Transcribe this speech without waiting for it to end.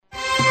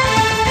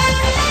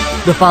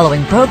The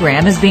following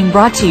program is being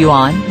brought to you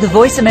on the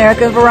Voice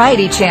America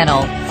Variety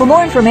Channel. For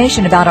more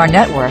information about our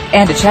network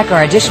and to check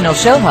our additional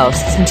show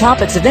hosts and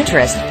topics of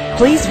interest,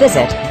 please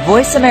visit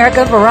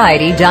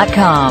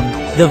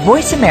voiceamericavariety.com. The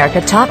Voice America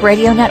Talk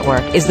Radio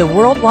Network is the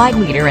worldwide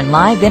leader in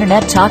live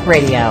Internet talk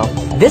radio.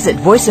 Visit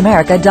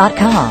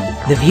voiceamerica.com.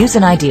 The views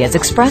and ideas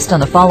expressed on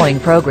the following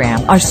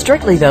program are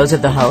strictly those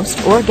of the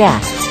host or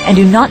guests and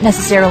do not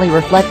necessarily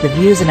reflect the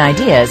views and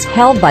ideas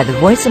held by the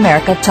Voice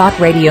America Talk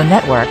Radio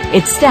Network,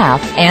 its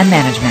staff, and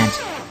management.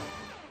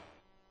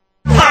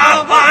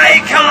 Pop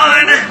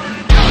icon!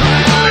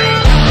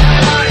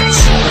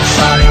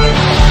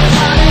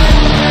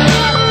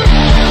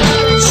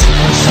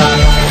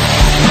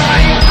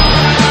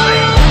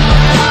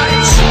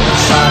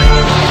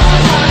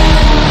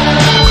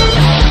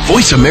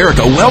 Voice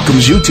America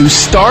welcomes you to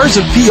Stars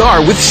of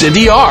PR with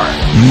Cindy R.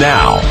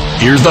 Now,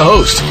 here's the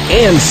host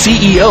and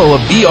CEO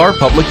of BR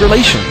Public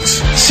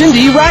Relations,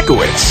 Cindy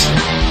Rakowitz.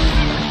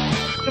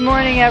 Good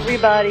morning,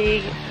 everybody.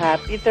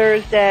 Happy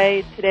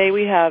Thursday. Today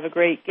we have a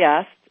great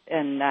guest,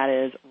 and that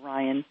is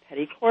Ryan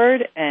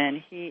Peddycord,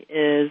 and he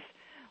is,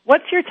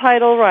 what's your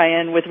title,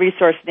 Ryan, with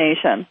Resource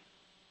Nation?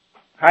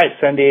 Hi,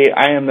 Cindy.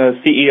 I am the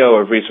CEO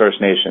of Resource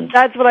Nation.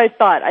 That's what I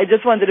thought. I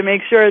just wanted to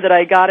make sure that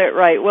I got it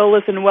right. Well,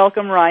 listen,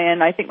 welcome,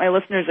 Ryan. I think my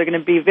listeners are going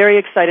to be very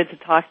excited to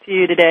talk to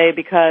you today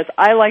because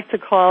I like to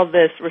call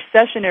this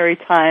recessionary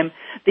time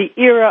the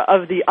era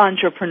of the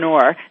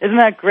entrepreneur. Isn't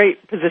that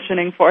great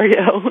positioning for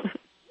you?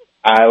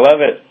 I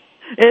love it.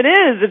 It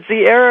is. It's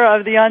the era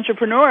of the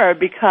entrepreneur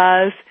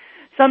because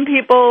some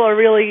people are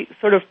really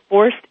sort of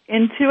forced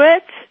into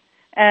it,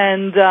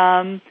 and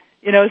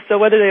so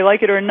whether they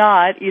like it or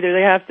not, either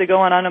they have to go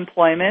on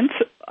unemployment.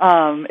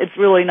 It's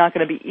really not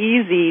going to be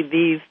easy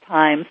these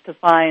times to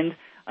find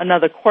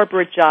another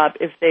corporate job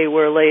if they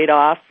were laid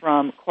off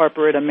from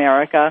corporate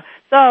America.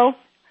 So,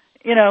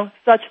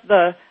 such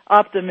the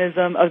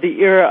optimism of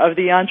the era of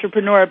the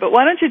entrepreneur. But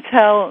why don't you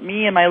tell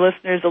me and my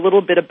listeners a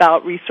little bit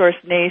about Resource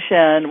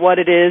Nation, what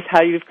it is,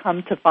 how you've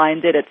come to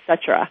find it,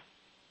 etc.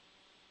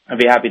 I'd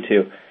be happy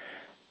to.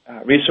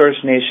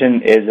 Resource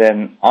Nation is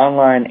an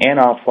online and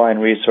offline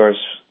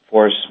resource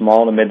for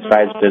small to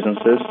mid-sized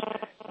businesses.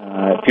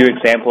 A few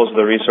examples of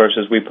the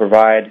resources we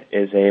provide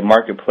is a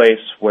marketplace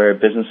where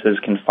businesses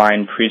can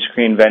find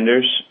pre-screened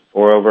vendors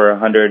for over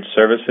 100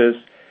 services.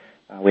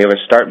 We have a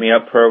Start Me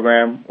Up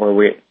program where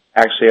we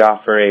actually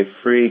offer a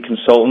free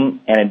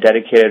consultant and a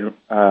dedicated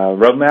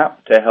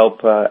roadmap to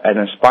help an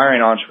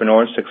aspiring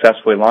entrepreneur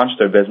successfully launch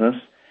their business.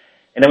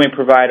 And then we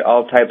provide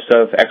all types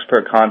of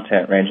expert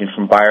content ranging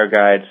from buyer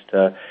guides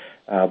to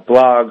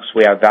blogs.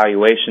 We have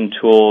valuation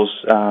tools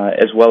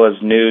as well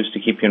as news to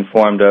keep you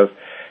informed of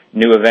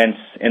new events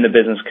in the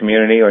business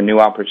community or new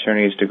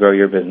opportunities to grow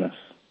your business.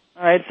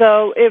 All right,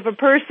 so if a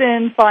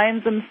person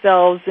finds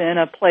themselves in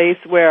a place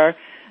where,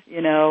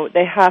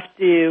 they have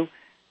to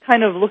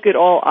kind of look at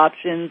all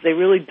options, they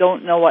really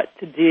don't know what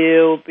to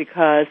do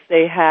because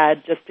they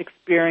had just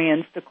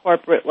experienced a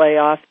corporate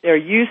layoff, they're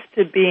used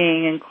to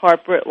being in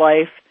corporate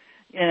life,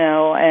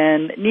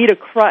 and need a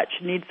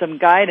crutch, need some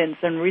guidance,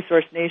 and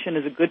Resource Nation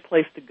is a good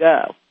place to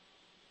go.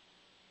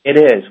 It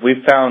is.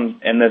 We've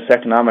found in this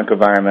economic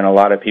environment a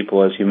lot of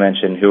people, as you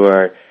mentioned, who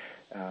are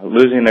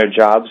losing their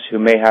jobs, who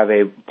may have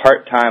a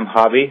part-time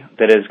hobby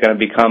that is going to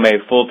become a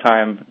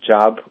full-time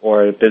job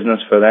or a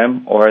business for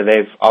them, or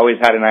they've always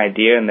had an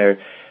idea and they're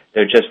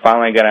just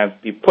finally going to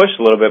be pushed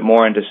a little bit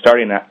more into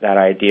starting that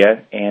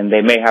idea, and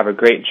they may have a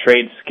great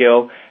trade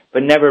skill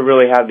but never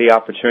really have the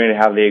opportunity to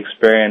have the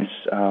experience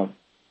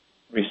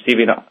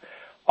receiving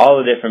all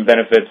the different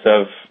benefits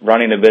of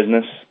running a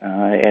business,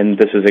 and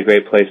this is a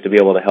great place to be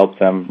able to help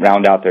them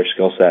round out their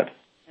skill set.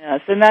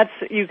 Yes, and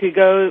you could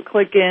go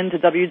click into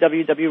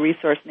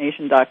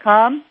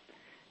www.resourcenation.com,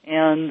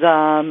 and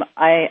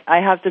I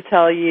have to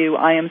tell you,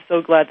 I am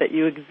so glad that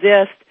you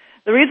exist.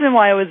 The reason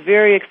why I was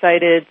very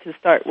excited to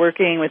start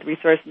working with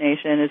Resource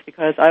Nation is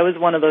because I was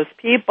one of those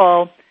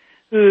people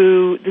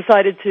who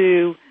decided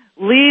to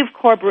leave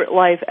corporate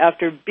life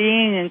after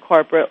being in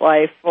corporate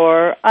life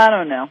for,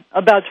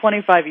 about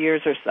 25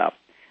 years or so.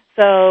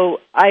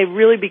 So I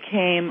really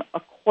became a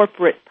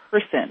corporate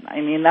person. I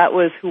mean, that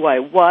was who I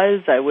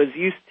was. I was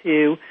used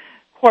to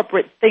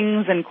corporate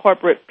things and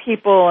corporate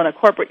people and a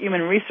corporate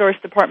human resource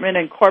department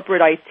and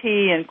corporate IT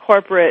and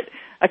corporate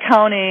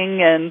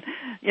accounting and,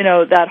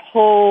 that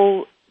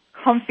whole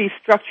comfy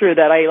structure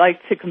that I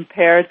like to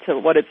compare to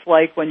what it's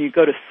like when you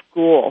go to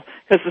school,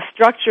 because the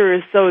structure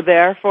is so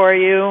there for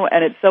you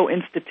and it's so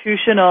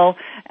institutional.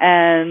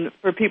 And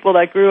for people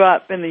that grew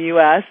up in the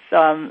U.S.,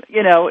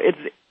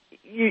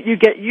 you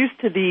get used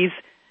to these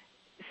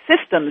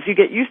systems, you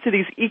get used to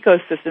these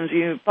ecosystems,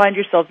 you find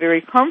yourself very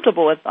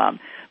comfortable with them.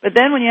 But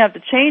then when you have to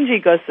change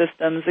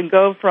ecosystems and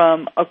go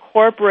from a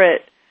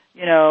corporate,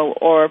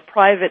 or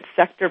private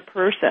sector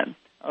person,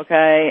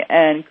 okay,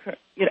 and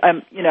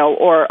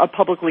or a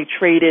publicly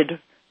traded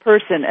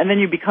person, and then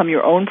you become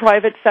your own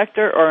private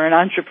sector or an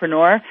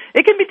entrepreneur,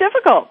 it can be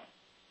difficult.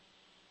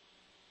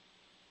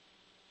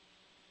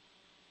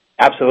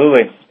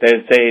 Absolutely.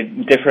 There's a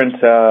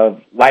different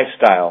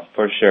lifestyle,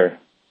 for sure.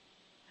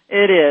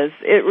 It is.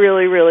 It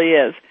really, really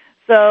is.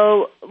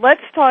 So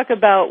let's talk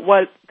about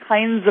what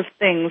kinds of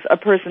things a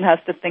person has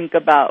to think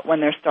about when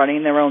they're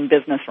starting their own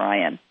business,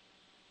 Ryan.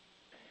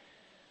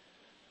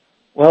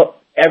 Well,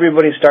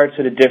 everybody starts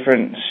at a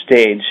different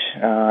stage.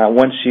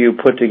 Once you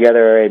put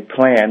together a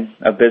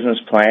business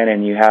plan,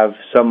 and you have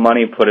some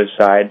money put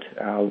aside,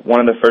 one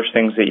of the first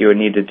things that you would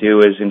need to do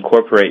is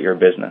incorporate your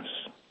business.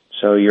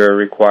 So you're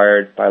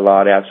required by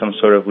law to have some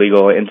sort of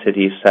legal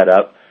entity set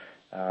up.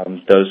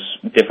 Those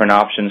different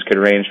options could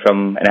range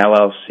from an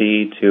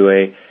LLC to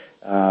a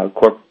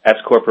S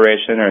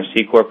corporation or a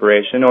C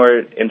corporation, or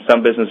in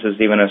some businesses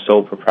even a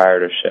sole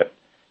proprietorship.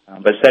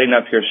 But setting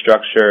up your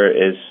structure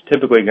is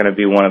typically going to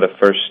be one of the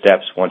first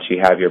steps once you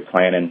have your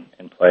plan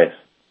in place.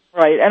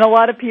 Right, and a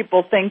lot of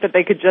people think that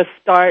they could just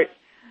start,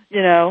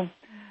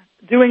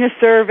 doing a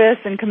service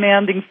and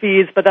commanding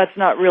fees, but that's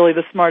not really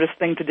the smartest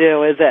thing to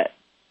do, is it?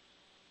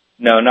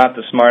 No, not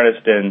the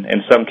smartest, and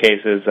in some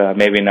cases,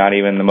 maybe not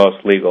even the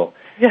most legal.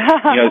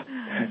 Yeah.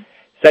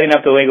 Setting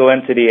up the legal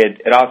entity,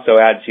 it also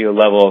adds you a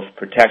level of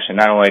protection.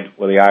 Not only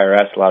will the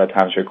IRS a lot of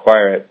times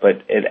require it,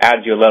 but it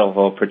adds you a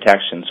level of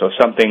protection. So if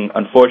something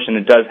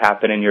unfortunate does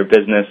happen in your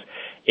business,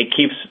 it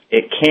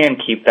can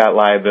keep that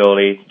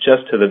liability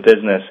just to the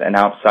business and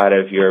outside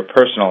of your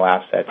personal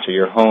assets or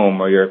your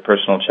home or your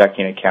personal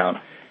checking account.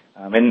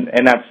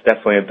 And that's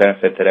definitely a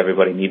benefit that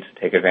everybody needs to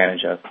take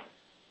advantage of.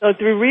 So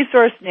through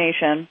Resource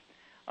Nation,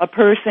 a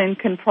person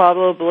can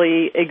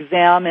probably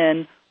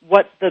examine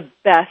what the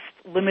best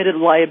limited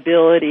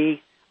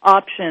liability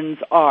options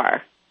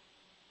are.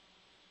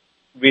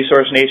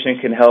 Resource Nation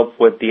can help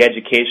with the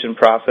education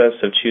process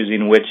of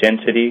choosing which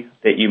entity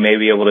that you may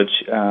be able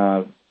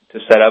to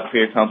set up for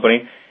your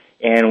company,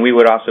 and we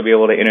would also be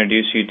able to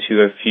introduce you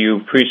to a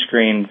few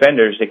pre-screened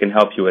vendors that can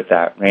help you with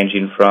that,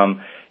 ranging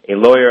from a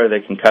lawyer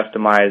that can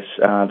customize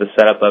the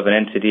setup of an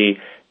entity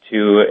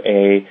to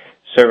a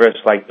service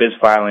like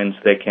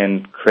BizFilings that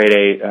can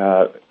create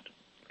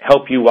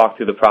help you walk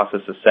through the process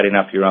of setting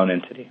up your own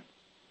entity.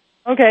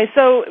 Okay,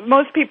 so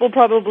most people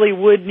probably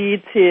would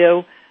need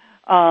to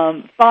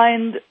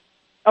find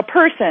a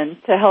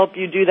person to help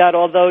you do that,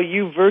 although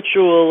you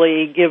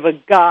virtually give a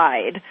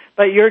guide,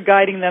 but you're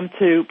guiding them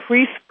to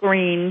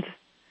pre-screened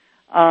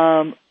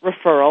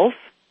referrals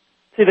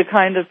to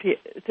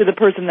to the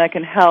person that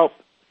can help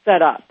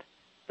set up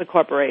the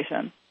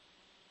corporation.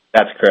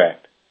 That's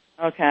correct.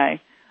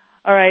 Okay.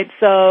 All right,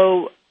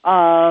 so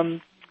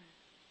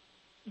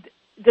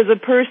does a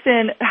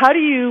person, how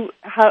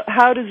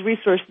does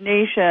Resource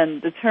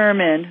Nation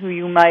determine who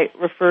you might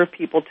refer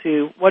people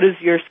to? What does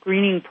your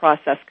screening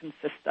process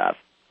consist of?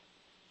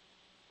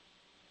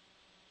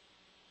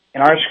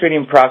 In our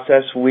screening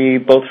process, we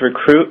both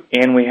recruit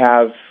and we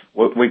have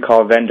what we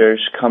call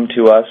vendors come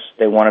to us.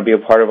 They want to be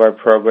a part of our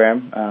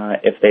program.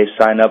 If they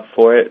sign up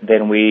for it,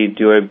 then we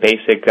do a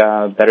basic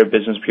Better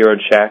Business Bureau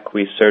check.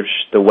 We search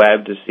the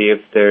web to see if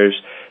there's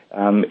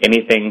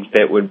anything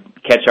that would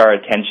catch our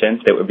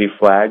attention that would be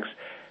flags.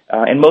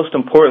 And most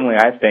importantly,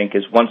 I think,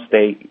 is once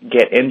they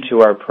get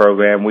into our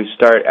program, we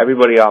start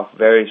everybody off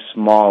very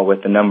small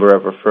with the number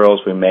of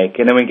referrals we make,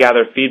 and then we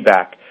gather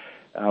feedback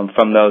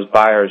from those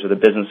buyers or the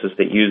businesses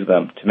that use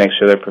them to make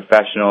sure they're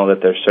professional,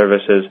 that their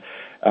services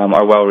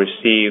are well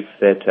received,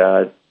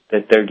 that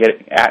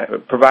they're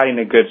providing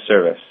a good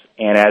service.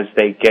 And as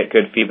they get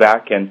good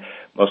feedback, and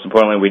most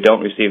importantly, we don't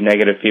receive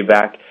negative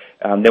feedback,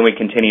 then we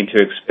continue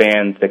to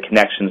expand the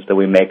connections that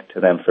we make to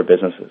them for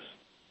businesses.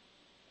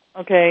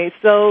 Okay,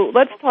 so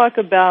let's talk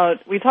about,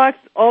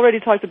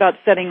 already talked about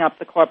setting up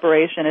the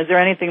corporation. Is there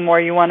anything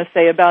more you want to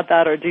say about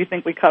that, or do you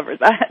think we covered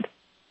that?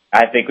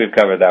 I think we've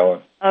covered that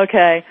one.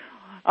 Okay.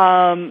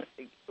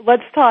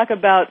 Let's talk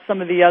about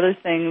some of the other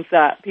things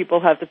that people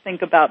have to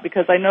think about,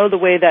 because I know the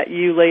way that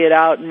you lay it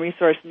out in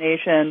Resource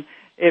Nation,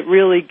 it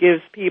really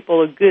gives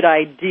people a good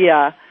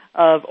idea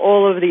of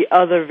all of the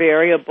other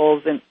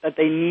variables that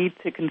they need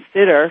to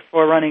consider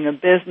for running a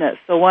business.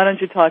 So why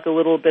don't you talk a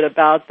little bit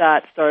about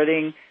that,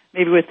 starting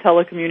maybe with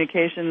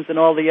telecommunications and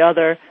all the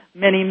other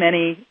many,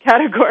 many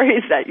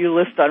categories that you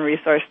list on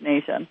Resource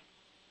Nation.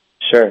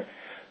 Sure.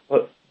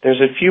 Well, there's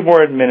a few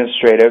more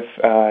administrative.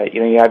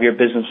 You have your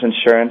business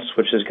insurance,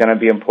 which is going to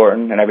be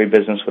important, and every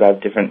business would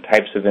have different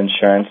types of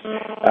insurance.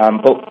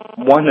 But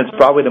one that's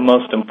probably the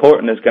most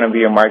important is going to be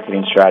your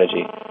marketing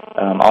strategy.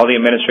 All the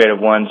administrative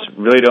ones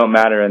really don't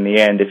matter in the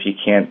end if you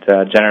can't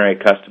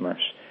generate customers.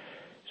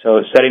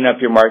 So setting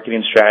up your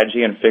marketing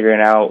strategy and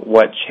figuring out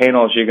what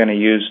channels you're going to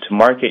use to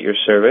market your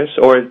service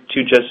or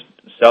to just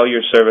sell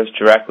your service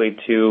directly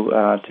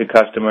to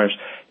customers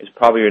is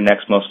probably your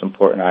next most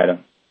important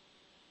item.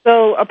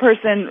 So a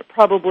person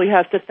probably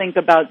has to think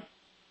about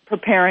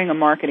preparing a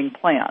marketing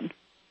plan.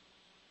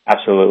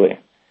 Absolutely.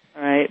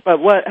 All right, but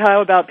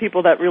how about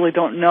people that really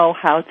don't know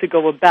how to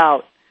go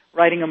about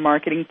writing a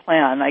marketing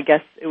plan? I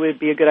guess it would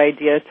be a good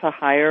idea to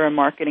hire a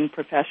marketing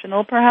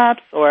professional,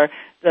 perhaps, or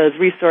does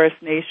Resource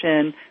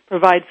Nation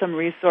provide some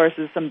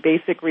resources, some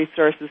basic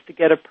resources to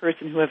get a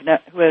person who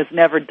has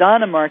never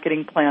done a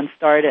marketing plan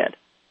started?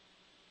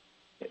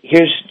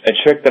 Here's a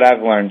trick that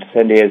I've learned,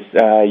 Cindy, is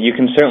you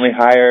can certainly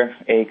hire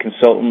a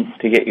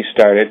consultant to get you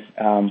started,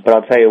 but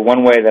I'll tell you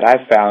one way that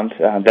I've found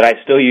that I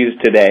still use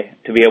today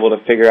to be able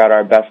to figure out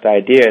our best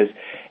ideas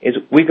is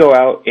we go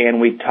out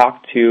and we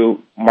talk to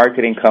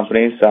marketing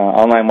companies,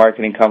 online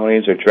marketing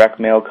companies or direct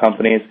mail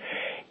companies,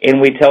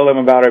 and we tell them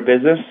about our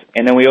business,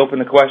 and then we open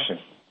the question.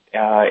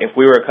 If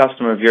we were a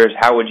customer of yours,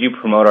 how would you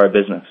promote our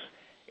business?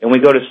 And we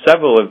go to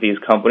several of these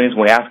companies,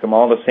 and we ask them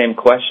all the same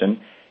question,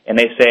 and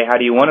they say, how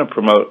do you want to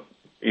promote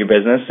your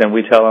business? And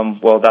we tell them,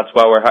 well, that's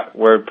why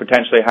we're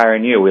potentially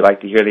hiring you. We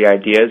like to hear the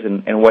ideas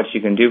and what you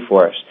can do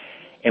for us.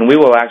 And we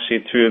will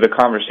actually, through the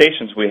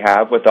conversations we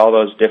have with all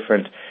those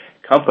different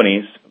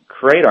companies,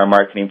 create our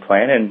marketing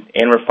plan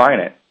and refine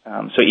it.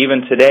 So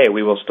even today,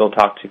 we will still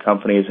talk to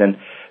companies and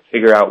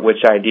figure out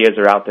which ideas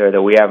are out there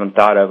that we haven't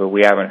thought of or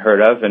we haven't heard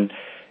of. And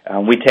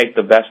we take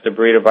the best of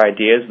breed of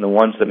ideas and the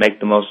ones that make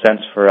the most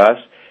sense for us.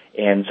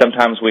 And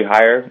sometimes we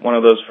hire one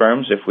of those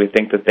firms if we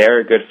think that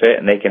they're a good fit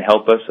and they can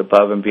help us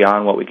above and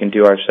beyond what we can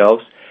do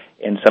ourselves.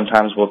 And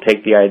sometimes we'll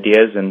take the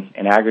ideas and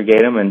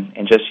aggregate them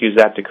and just use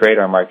that to create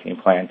our marketing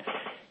plan.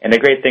 And the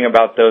great thing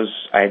about those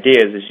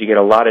ideas is you get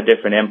a lot of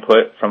different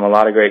input from a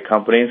lot of great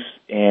companies,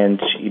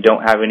 and you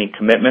don't have any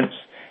commitments,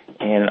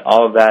 and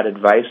all of that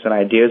advice and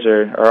ideas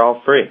are all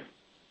free.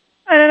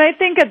 And I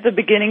think at the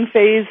beginning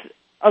phase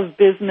of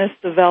business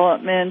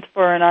development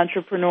for an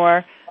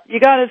entrepreneur, you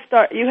got to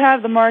start. You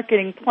have the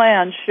marketing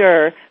plan,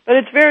 sure, but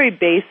it's very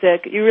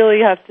basic. You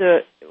really have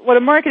to. What a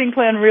marketing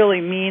plan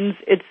really means,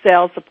 it's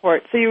sales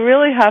support. So you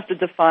really have to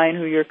define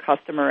who your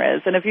customer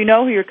is, and if you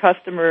know who your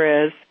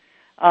customer is,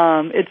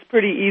 it's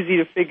pretty easy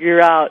to figure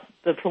out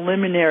the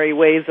preliminary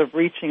ways of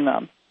reaching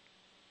them.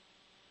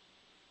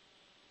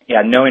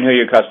 Yeah, knowing who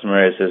your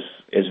customer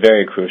is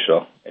very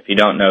crucial. If you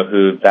don't know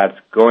who that's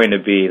going to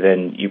be,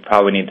 then you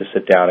probably need to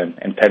sit down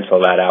and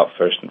pencil that out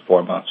first and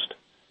foremost.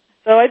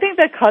 So I think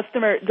that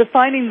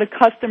defining the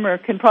customer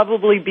can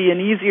probably be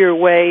an easier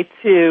way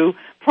to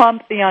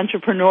prompt the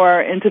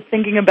entrepreneur into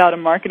thinking about a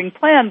marketing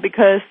plan,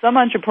 because some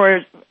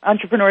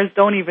entrepreneurs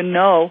don't even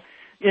know,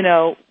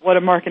 what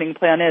a marketing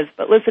plan is.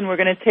 But listen, we're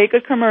going to take a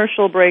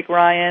commercial break,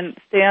 Ryan.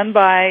 Stand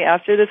by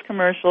after this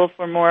commercial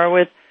for more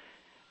with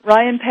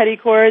Ryan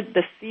Peddycord,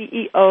 the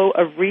CEO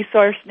of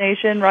Resource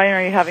Nation. Ryan,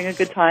 are you having a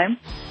good time?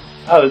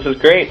 Oh, this is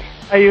great.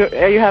 Are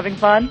you having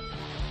fun?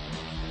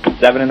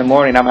 7 in the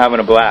morning, I'm having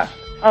a blast.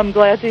 I'm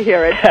glad to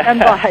hear it. Stand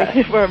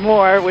by for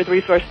more with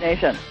Resource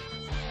Nation.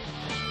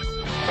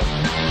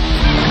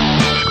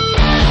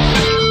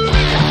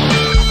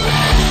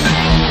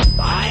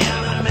 I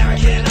am an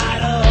American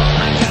Idol.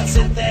 I got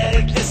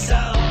synthetic this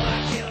I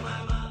kill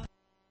my mom.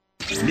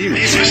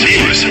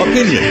 News,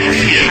 opinion.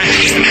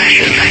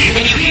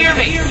 Can you hear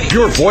me?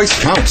 Your voice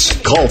counts.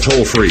 Call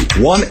toll free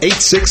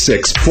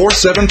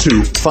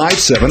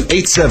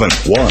 1-866-472-5787.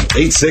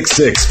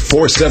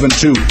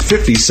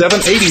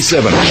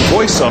 1-866-472-5787.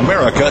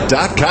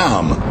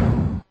 VoiceAmerica.com.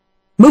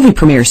 Movie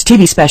premieres,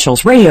 TV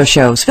specials, radio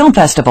shows, film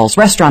festivals,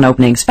 restaurant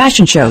openings,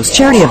 fashion shows,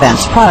 charity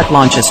events, product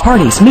launches,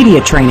 parties,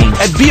 media training.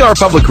 At VR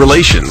Public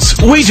Relations,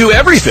 we do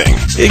everything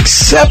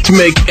except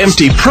make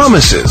empty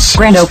promises.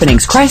 Grand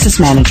openings, crisis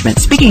management,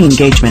 speaking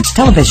engagements,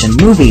 television,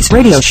 movies,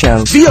 radio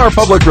shows. VR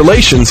Public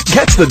Relations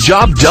gets the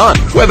job done,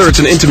 whether it's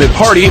an intimate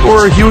party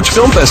or a huge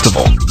film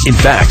festival. In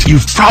fact,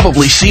 you've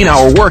probably seen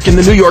our work in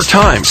the New York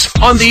Times,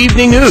 on the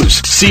evening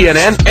news,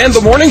 CNN, and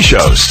the morning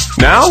shows.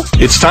 Now,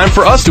 it's time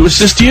for us to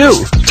assist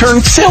you.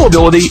 Turn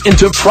saleability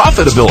into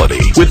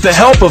profitability with the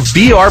help of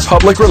VR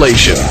Public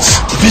Relations.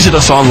 Visit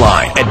us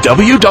online at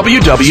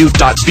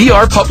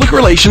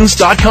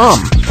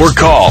www.vrpublicrelations.com or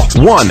call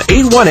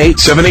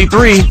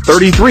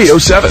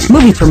 1-818-783-3307.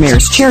 Movie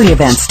premieres, charity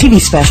events,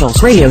 TV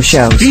specials, radio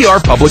shows.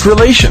 VR Public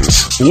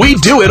Relations. We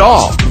do it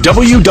all.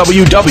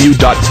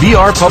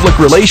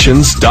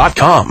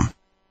 www.vrpublicrelations.com.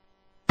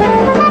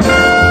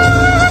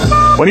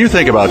 When you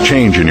think about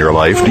change in your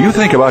life, do you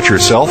think about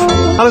yourself?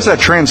 How does that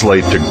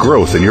translate to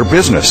growth in your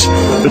business?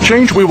 The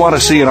change we want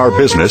to see in our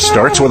business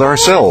starts with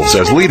ourselves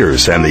as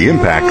leaders and the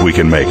impact we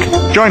can make.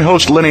 Join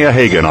host Linnea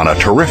Hagen on a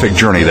terrific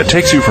journey that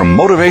takes you from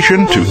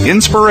motivation to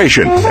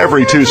inspiration.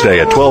 Every Tuesday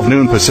at 12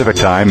 noon Pacific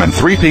Time and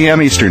 3 p.m.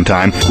 Eastern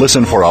Time,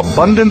 listen for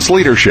Abundance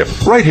Leadership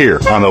right here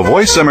on the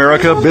Voice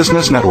America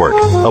Business Network.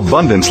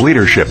 Abundance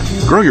Leadership.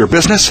 Grow your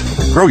business.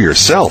 Grow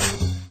yourself.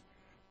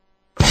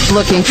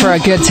 Looking for a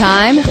good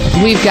time?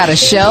 We've got a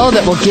show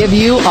that will give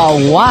you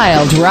a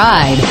wild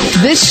ride.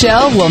 This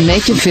show will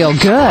make you feel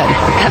good,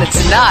 and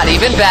it's not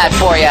even bad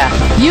for you.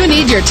 You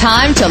need your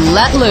time to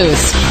let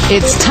loose.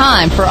 It's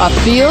time for a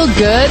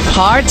feel-good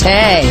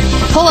party.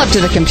 Pull up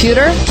to the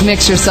computer,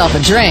 mix yourself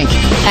a drink,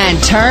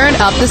 and turn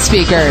up the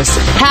speakers.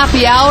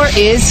 Happy Hour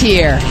is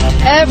here.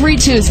 Every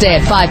Tuesday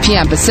at 5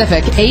 p.m.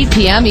 Pacific, 8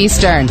 p.m.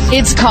 Eastern.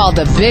 It's called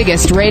the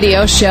biggest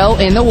radio show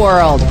in the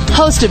world.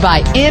 Hosted by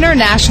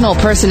international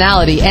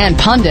personality and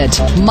pundit,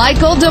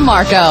 Michael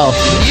DeMarco.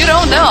 You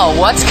don't know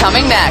what's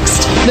coming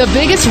next. The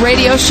biggest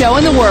radio show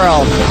in the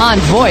world on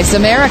Voice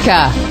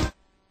America.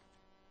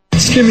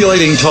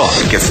 Stimulating talk.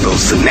 It gets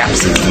those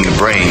synapses in the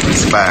brain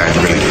firing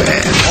really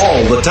fast. All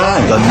the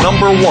time. The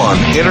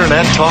 #1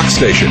 Internet talk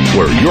station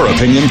where your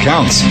opinion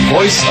counts.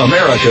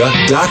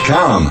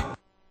 VoiceAmerica.com.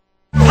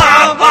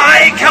 Pop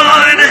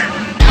icon!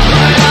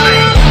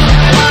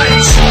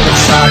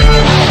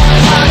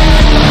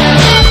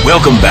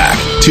 Welcome back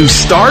to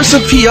Stars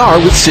of PR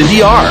with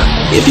Cindy R.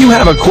 If you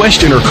have a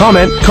question or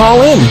comment,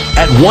 call in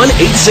at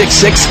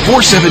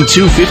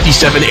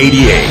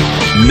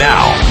 1-866-472-5788.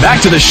 Now, back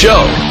to the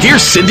show.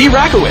 Here's Cindy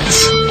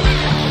Rakowitz.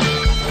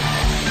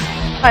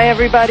 Hi,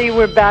 everybody.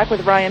 We're back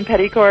with Ryan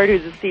Peddycord,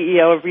 who's the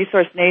CEO of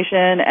Resource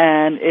Nation.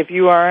 And if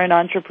you are an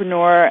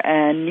entrepreneur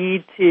and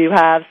need to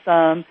have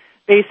some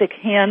basic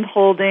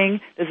hand-holding,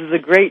 this is a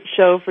great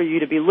show for you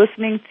to be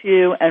listening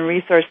to, and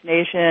Resource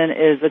Nation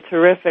is a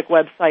terrific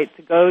website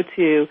to go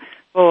to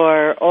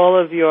for all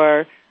of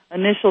your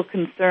initial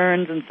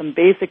concerns and some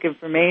basic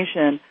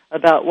information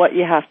about what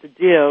you have to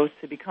do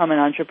to become an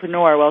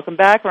entrepreneur. Welcome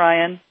back,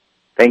 Ryan.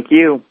 Thank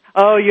you.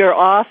 Oh, you're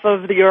off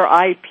of your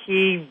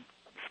IP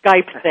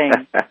Skype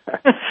thing.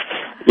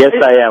 Yes,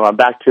 I am. I'm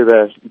back to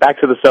the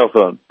cell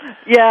phone.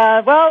 Yeah,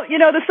 well,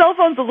 the cell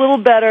phone's a little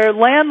better.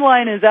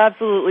 Landline is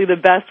absolutely the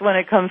best when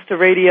it comes to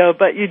radio,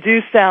 but you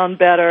do sound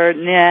better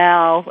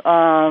now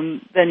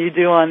than you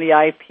do on the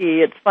IP.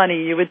 It's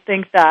funny, you would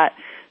think that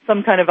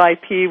some kind of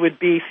IP would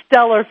be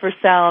stellar for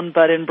sound,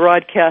 but in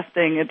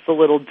broadcasting it's a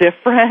little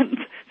different.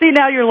 See,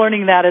 now you're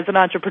learning that as an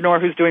entrepreneur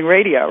who's doing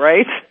radio,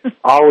 right?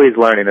 Always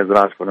learning as an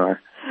entrepreneur.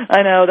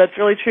 I know, that's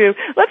really true.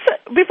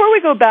 Before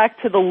we go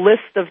back to the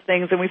list of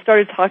things and we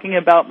started talking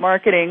about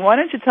marketing, why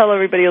don't you tell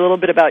everybody a little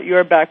bit about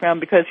your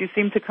background, because you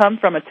seem to come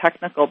from a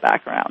technical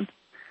background.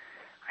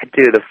 I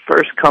do. The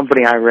first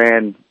company I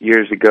ran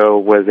years ago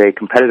was a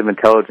competitive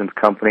intelligence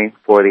company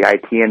for the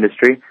IT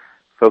industry,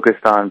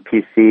 focused on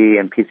PC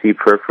and PC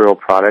peripheral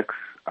products.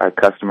 Our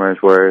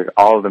customers were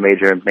all of the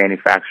major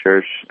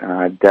manufacturers,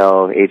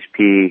 Dell,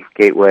 HP,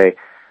 Gateway.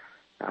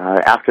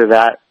 After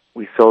that,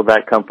 we sold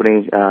that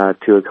company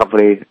to a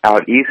company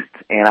out east,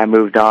 and I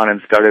moved on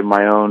and started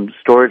my own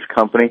storage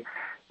company,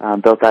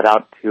 built that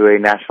out to a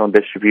national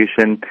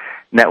distribution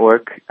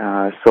network,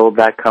 sold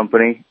that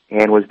company,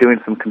 and was doing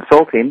some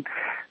consulting,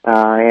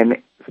 and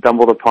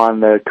stumbled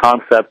upon the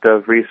concept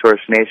of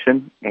Resource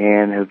Nation,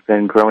 and have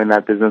been growing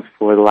that business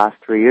for the last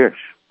 3 years.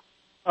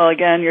 Well,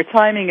 again, your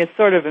timing is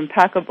sort of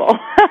impeccable.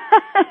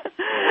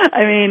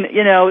 I mean,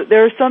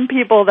 there are some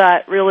people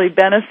that really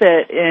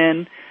benefit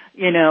in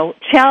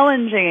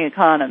challenging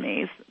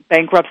economies,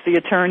 bankruptcy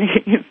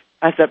attorneys,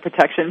 asset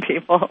protection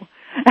people.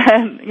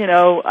 And,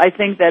 I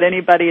think that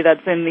anybody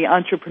that's in the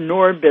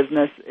entrepreneur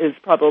business is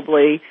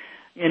probably,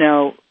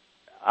 on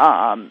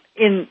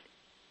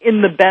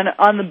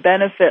the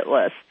benefit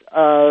list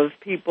of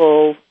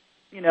people,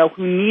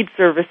 who need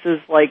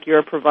services like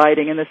you're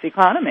providing in this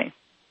economy.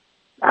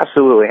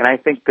 Absolutely. And I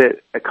think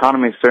that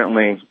economies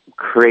certainly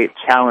create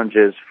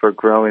challenges for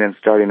growing and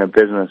starting a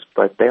business,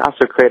 but they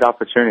also create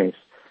opportunities.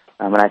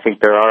 And I think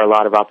there are a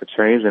lot of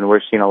opportunities, and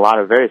we're seeing a lot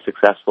of very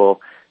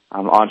successful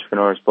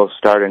entrepreneurs both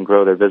start and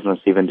grow their business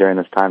even during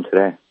this time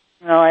today.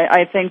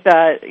 I think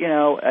that,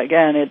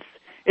 again,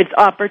 it's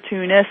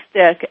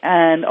opportunistic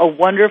and a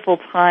wonderful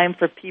time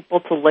for people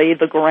to lay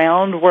the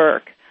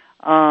groundwork.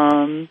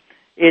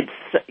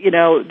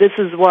 This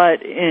is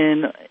what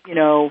in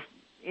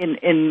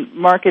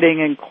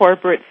marketing and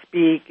corporate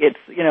speak, it's,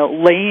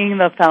 laying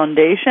the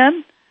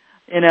foundation,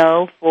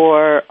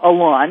 for a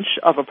launch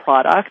of a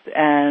product,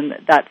 and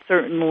that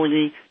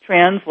certainly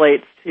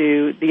translates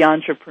to the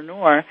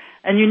entrepreneur.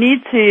 And you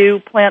need to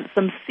plant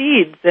some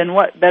seeds, and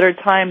what better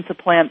time to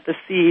plant the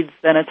seeds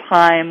than a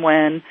time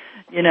when,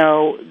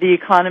 the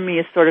economy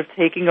is sort of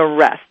taking a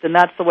rest, and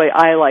that's the way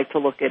I like to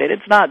look at it.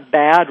 It's not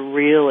bad,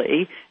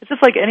 really. It's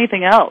just like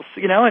anything else,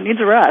 it needs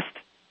a rest.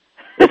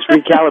 It's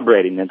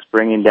recalibrating. It's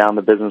bringing down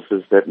the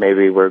businesses that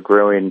maybe were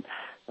growing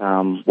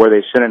where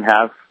they shouldn't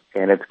have,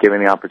 and it's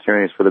giving the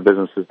opportunities for the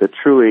businesses that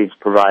truly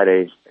provide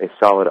a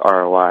solid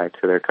ROI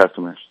to their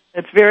customers.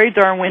 It's very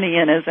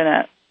Darwinian, isn't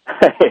it?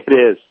 It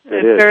is.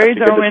 It's very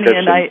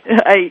Darwinian. I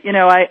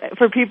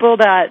for people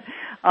that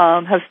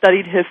have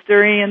studied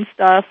history and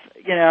stuff,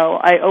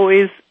 I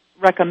always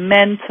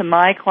recommend to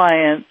my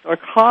clients or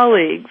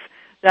colleagues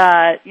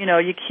that,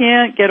 you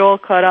can't get all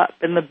caught up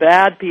in the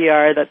bad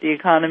PR that the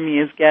economy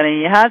is getting.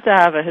 You have to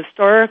have a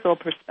historical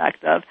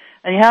perspective,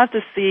 and you have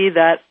to see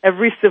that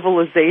every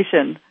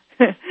civilization,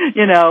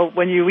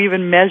 when you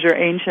even measure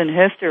ancient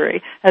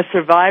history, has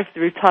survived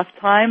through tough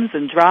times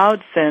and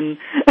droughts and,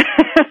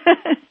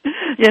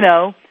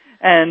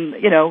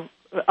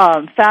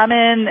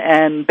 famine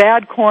and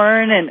bad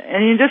corn,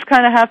 and you just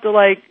kind of have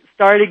to,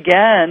 start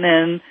again,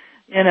 and,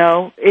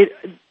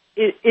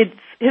 it's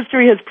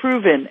history has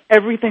proven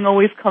everything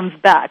always comes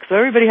back, so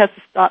everybody has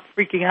to stop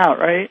freaking out,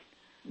 right?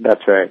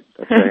 That's right.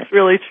 It's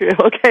really true.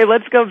 Okay,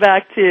 let's go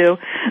back to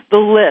the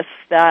list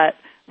that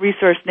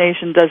Resource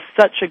Nation does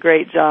such a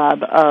great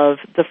job of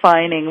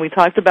defining. We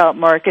talked about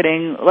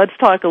marketing. Let's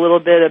talk a little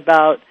bit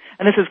about,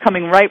 and this is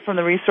coming right from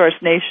the Resource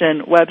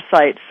Nation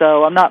website,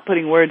 so I'm not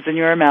putting words in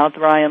your mouth,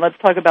 Ryan. Let's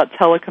talk about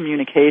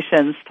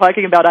telecommunications.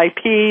 Talking about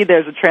IP,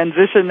 there's a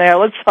transition there.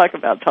 Let's talk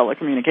about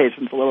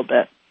telecommunications a little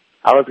bit.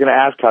 I was going to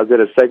ask how good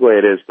a segue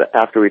it is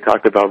after we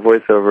talked about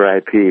voice over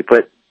IP,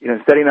 but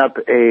setting up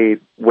a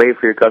way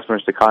for your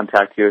customers to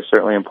contact you is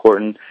certainly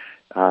important.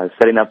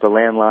 Setting up a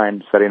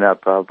landline, setting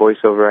up voice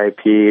over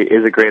IP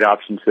is a great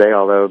option today,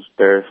 although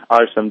there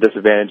are some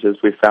disadvantages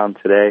we found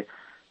today.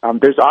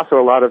 There's also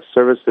a lot of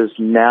services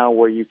now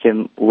where you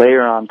can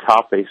layer on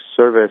top a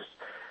service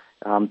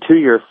to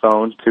your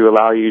phone to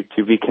allow you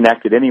to be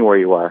connected anywhere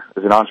you are.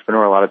 As an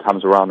entrepreneur, a lot of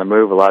times we're on the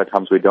move. A lot of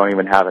times we don't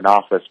even have an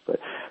office, but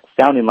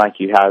sounding like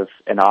you have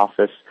an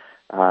office,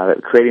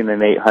 creating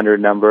an 800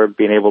 number,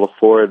 being able to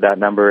forward that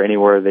number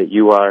anywhere that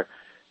you are,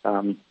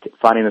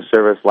 finding a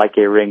service like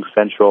a Ring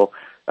Central,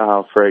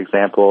 for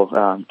example,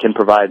 can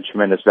provide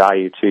tremendous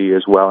value to you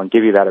as well and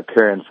give you that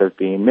appearance of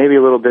being maybe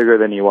a little bigger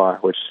than you are,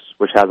 which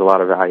has a lot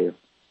of value.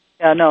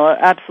 Yeah, no,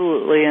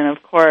 absolutely. And,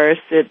 of course,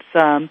 it's,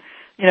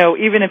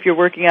 even if you're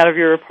working out of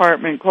your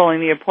apartment, calling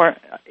the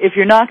apartment, if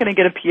you're not going to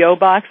get a P.O.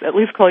 box, at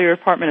least call your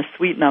apartment a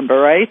suite number,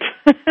 right?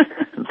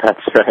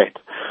 That's right.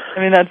 I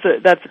mean,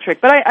 that's a trick.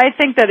 But I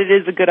think that it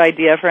is a good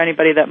idea for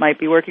anybody that might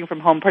be working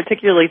from home,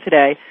 particularly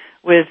today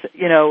with,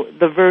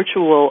 the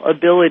virtual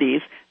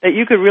abilities, that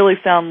you could really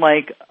sound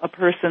like a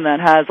person that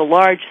has a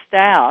large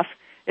staff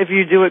if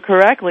you do it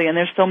correctly, and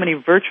there's so many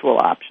virtual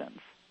options.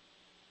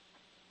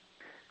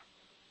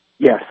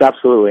 Yes,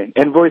 absolutely.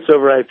 And voice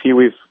over IP,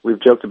 we've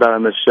joked about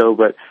on this show,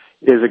 but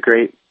it is a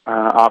great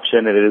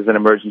option. It is an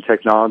emerging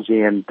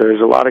technology, and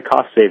there's a lot of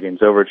cost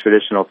savings over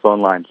traditional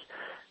phone lines.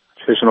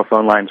 Traditional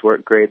phone lines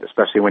work great,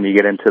 especially when you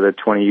get into the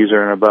 20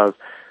 user and above.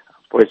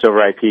 Voice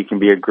over IP can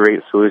be a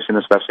great solution,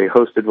 especially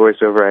hosted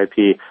voice over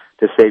IP,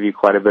 to save you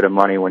quite a bit of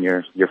money when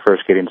you're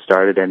first getting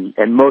started, and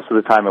most of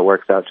the time it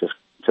works out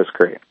just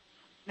great.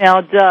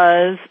 Now,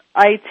 does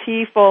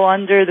IT fall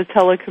under the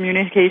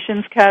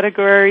telecommunications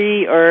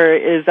category, or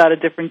is that a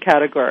different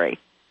category?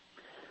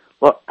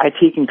 Well,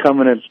 IT can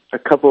come in a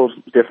couple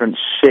different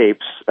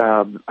shapes.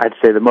 I'd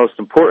say the most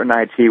important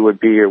IT would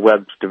be your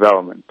web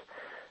development.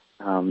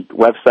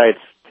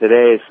 Websites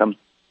today, some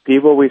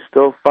people we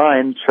still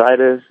find try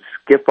to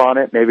skip on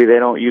it. Maybe they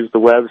don't use the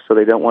web, so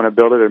they don't want to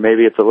build it, or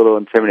maybe it's a little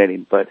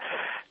intimidating. But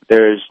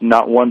there's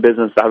not one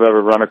business I've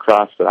ever run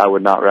across that I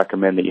would not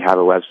recommend that you have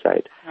a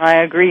website.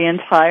 I agree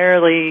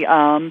entirely.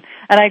 And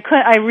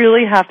I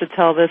really have to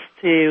tell this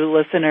to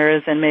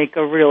listeners and make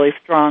a really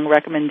strong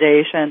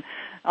recommendation.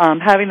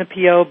 Having the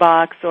P.O.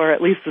 box or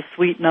at least the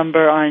suite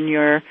number on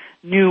your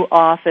new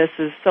office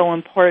is so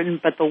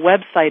important, but the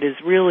website is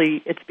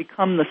really, it's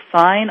become the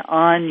sign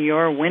on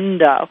your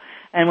window.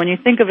 And when you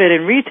think of it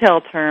in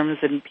retail terms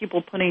and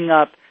people putting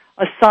up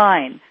a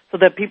sign so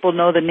that people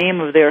know the name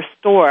of their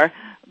store,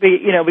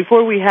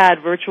 before we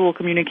had virtual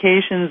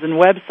communications and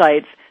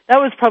websites, that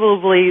was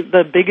probably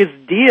the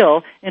biggest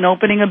deal in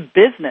opening a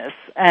business.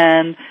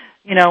 And,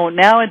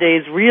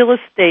 nowadays real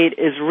estate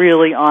is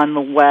really on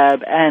the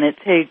web, and it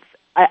takes,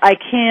 I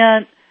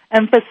can't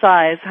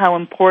emphasize how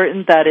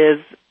important that is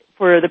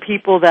for the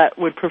people that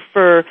would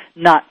prefer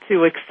not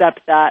to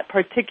accept that,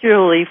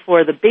 particularly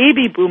for the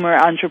baby boomer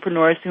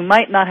entrepreneurs who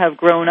might not have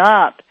grown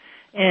up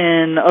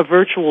in a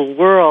virtual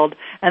world,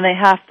 and they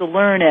have to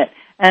learn it.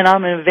 And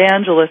I'm an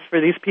evangelist for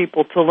these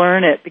people to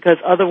learn it, because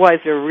otherwise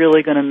they're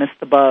really going to miss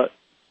the boat.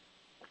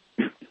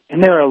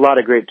 And there are a lot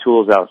of great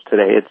tools out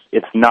today.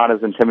 It's not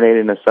as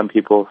intimidating as some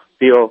people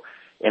feel,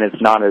 and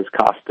it's not as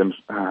cost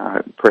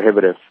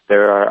prohibitive.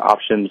 There are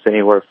options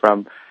anywhere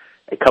from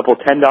a couple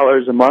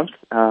 $10 a month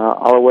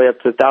all the way up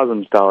to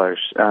thousands of dollars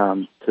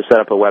to set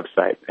up a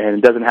website. And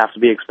it doesn't have to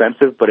be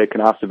expensive, but it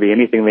can also be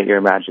anything that your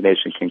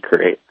imagination can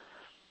create.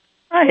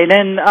 Right,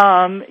 and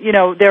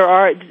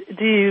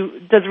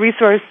does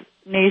Resource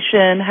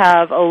Nation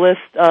have a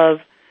list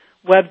of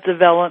web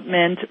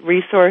development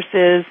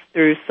resources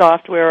through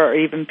software or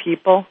even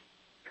people?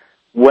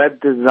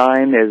 Web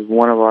design is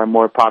one of our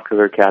more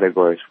popular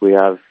categories. We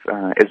have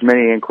as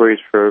many inquiries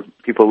for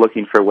people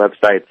looking for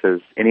websites as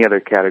any other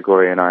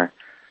category in our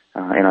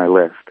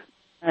list.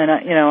 And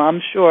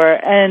I'm sure.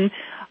 And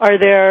are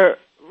there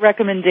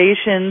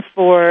recommendations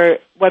for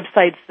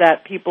websites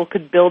that people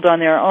could build on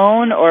their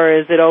own,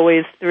 or is it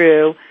always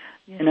through,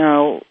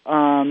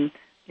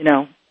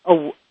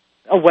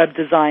 a web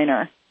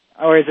designer,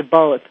 or is it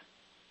both?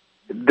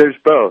 There's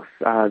both.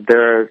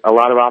 There are a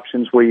lot of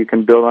options where you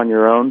can build on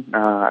your own.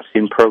 I've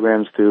seen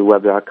programs through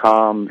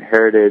Web.com,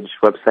 Heritage,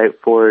 Website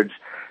Forge,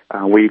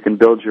 where you can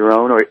build your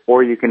own,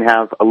 or you can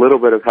have a little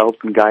bit of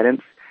help and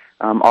guidance,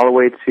 all the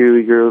way to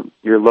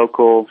your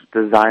local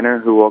designer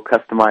who will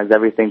customize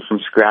everything from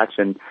scratch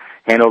and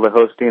handle the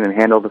hosting and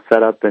handle the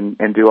setup and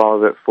do all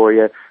of it for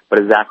you, but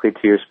exactly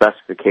to your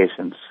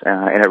specifications.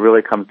 And it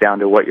really comes down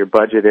to what your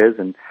budget is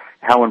and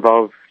how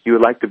involved you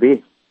would like to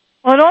be.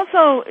 Well,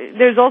 and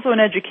there's also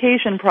an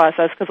education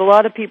process, because a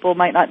lot of people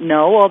might not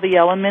know all the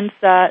elements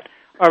that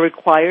are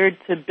required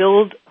to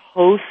build,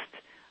 host,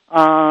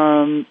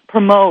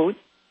 promote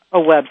a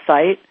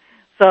website.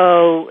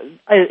 So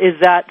is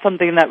that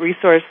something that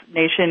Resource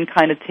Nation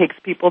kind of takes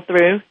people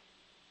through?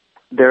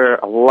 There are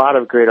a lot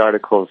of great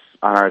articles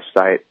on our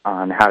site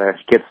on how to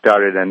get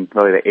started and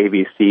really the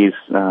ABCs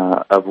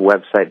of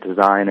website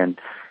design and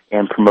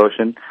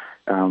promotion.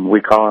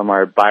 We call them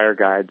our buyer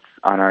guides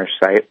on our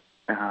site,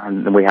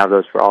 and we have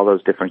those for all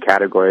those different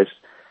categories.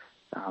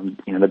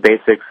 The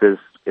basics is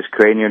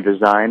creating your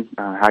design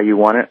how you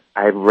want it.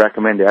 I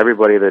recommend to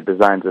everybody that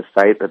designs a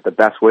site that the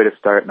best way to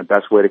start and the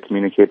best way to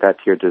communicate that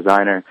to your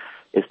designer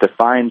is to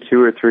find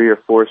 2 or 3 or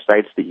 4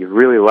 sites that you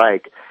really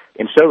like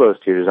and show those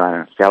to your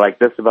designer. Say, I like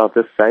this about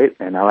this site,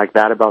 and I like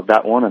that about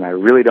that one, and I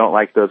really don't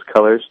like those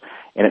colors.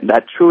 And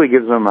that truly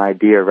gives them an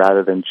idea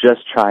rather than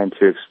just trying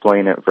to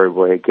explain it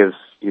verbally. It gives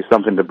you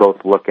something to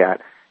both look at,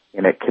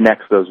 and it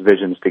connects those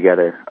visions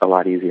together a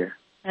lot easier.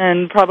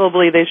 And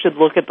probably they should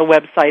look at the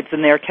websites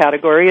in their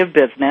category of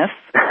business.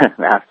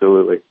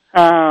 Absolutely.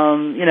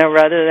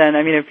 Rather than,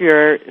 if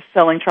you're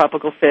selling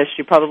tropical fish,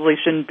 you probably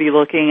shouldn't be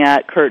looking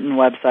at curtain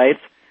websites.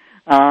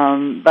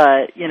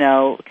 But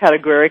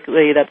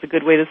categorically, that's a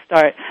good way to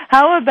start.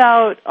 How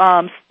about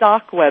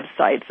stock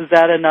websites? Is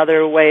that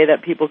another way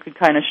that people could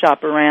kind of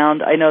shop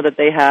around? I know that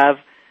they have,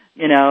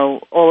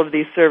 all of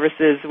these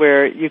services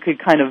where you could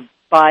kind of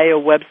buy a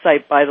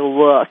website by the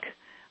look,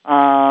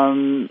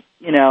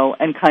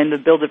 and kind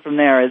of build it from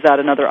there. Is that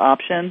another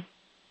option?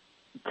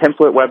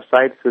 Template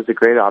websites is a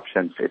great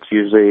option. It's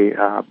usually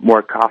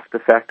more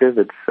cost-effective.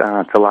 It's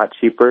a lot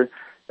cheaper.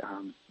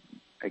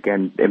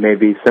 Again, it may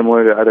be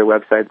similar to other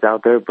websites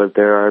out there, but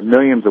there are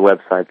millions of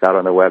websites out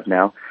on the web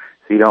now,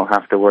 so you don't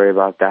have to worry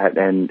about that,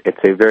 and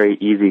it's a very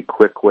easy,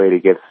 quick way to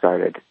get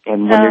started.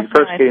 And when you're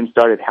first getting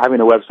started, having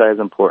a website is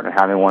important.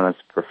 Having one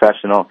that's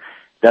professional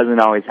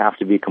doesn't always have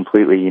to be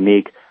completely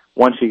unique.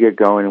 Once you get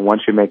going and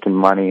once you're making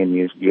money and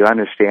you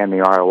understand the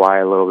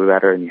ROI a little bit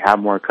better and you have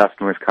more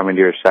customers coming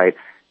to your site,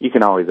 you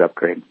can always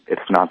upgrade.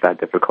 It's not that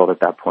difficult at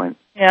that point.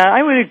 Yeah,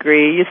 I would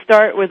agree. You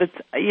start with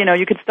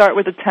you could start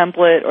with a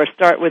template or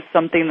start with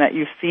something that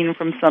you've seen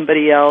from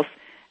somebody else,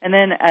 and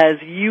then as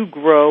you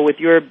grow with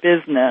your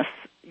business,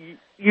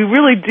 you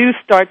really do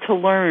start to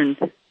learn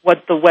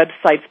what the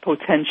website's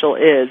potential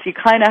is. You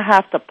kind of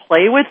have to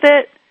play with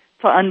it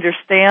to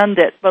understand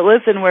it. But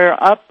listen, we're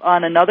up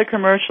on another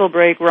commercial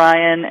break,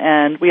 Ryan,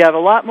 and we have a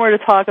lot more to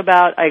talk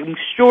about. I'm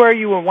sure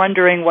you were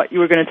wondering what you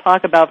were going to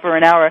talk about for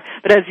an hour,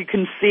 but as you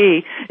can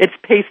see, it's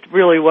paced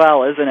really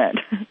well, isn't it?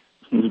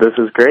 This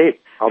is great.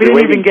 We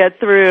didn't even get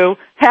through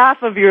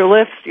half of your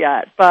list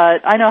yet,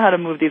 but I know how to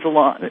move these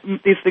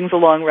things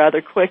along rather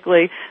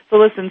quickly. So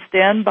listen,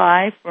 stand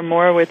by for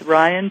more with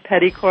Ryan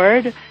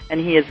Peddycord,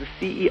 and he is the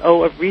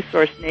CEO of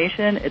Resource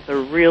Nation. It's a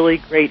really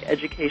great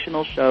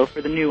educational show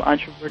for the new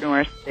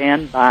entrepreneur.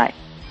 Stand by.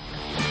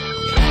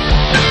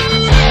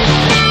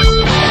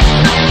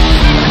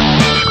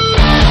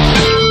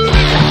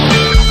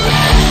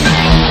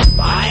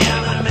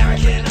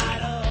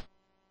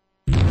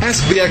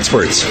 Ask the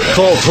experts.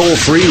 Call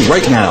toll-free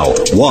right now,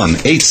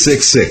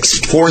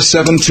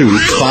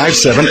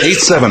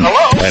 1-866-472-5787.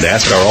 And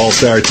ask our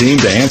All-Star team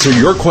to answer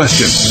your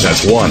question.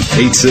 That's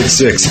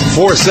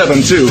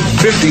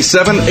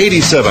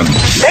 1-866-472-5787.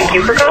 Thank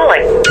you for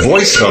calling.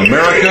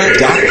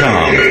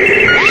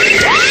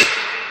 VoiceAmerica.com.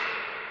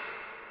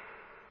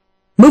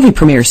 Movie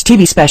premieres,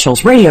 TV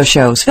specials, radio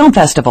shows, film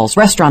festivals,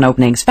 restaurant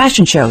openings,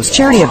 fashion shows,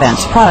 charity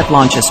events, product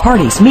launches,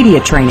 parties,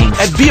 media training.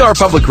 At VR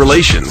Public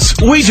Relations,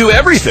 we do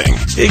everything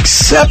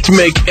except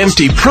make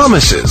empty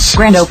promises.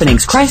 Grand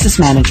openings, crisis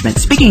management,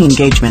 speaking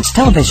engagements,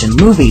 television,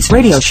 movies,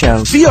 radio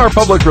shows. VR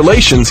Public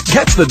Relations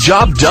gets the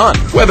job done,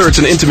 whether it's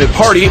an intimate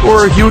party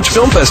or a huge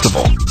film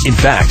festival. In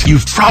fact,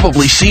 you've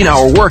probably seen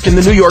our work in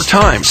the New York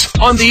Times,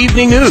 on the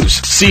evening news,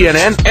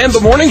 CNN, and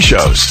the morning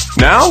shows.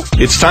 Now,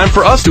 it's time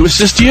for us to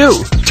assist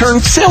you. Turn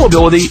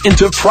saleability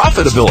into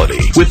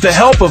profitability with the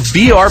help of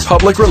VR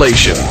Public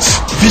Relations.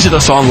 Visit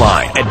us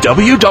online at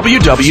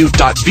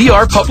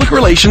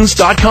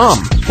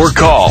www.vrpublicrelations.com or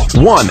call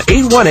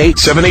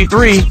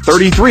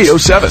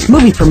 1-818-783-3307.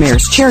 Movie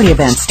premieres, charity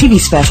events, TV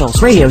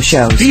specials, radio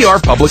shows.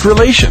 VR Public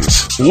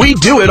Relations. We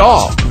do it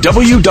all.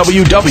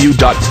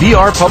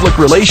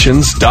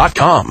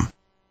 www.vrpublicrelations.com.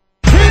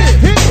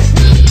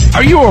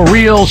 Are you a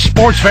real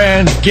sports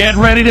fan? Get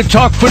ready to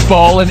talk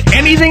football and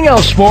anything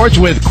else sports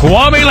with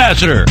Kwame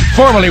Lassiter,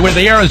 formerly with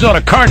the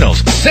Arizona Cardinals,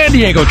 San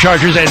Diego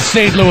Chargers, and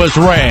St. Louis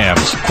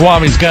Rams.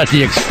 Kwame's got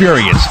the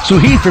experience, so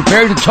he's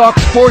prepared to talk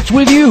sports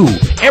with you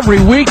every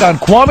week on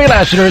Kwame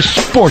Lassiter's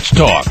Sports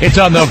Talk. It's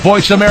on the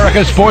Voice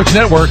America Sports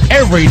Network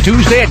every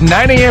Tuesday at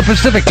 9 a.m.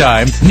 Pacific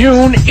Time,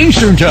 noon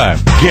Eastern Time.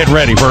 Get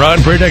ready for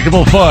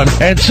unpredictable fun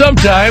and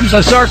sometimes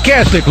a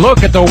sarcastic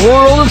look at the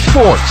world of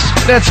sports.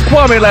 That's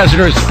Kwame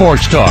Lassiter's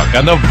Sports Talk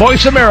on the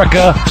Voice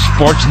America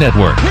Sports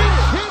Network.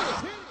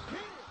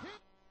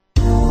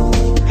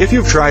 If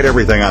you've tried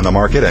everything on the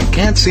market and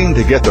can't seem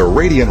to get the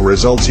radiant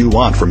results you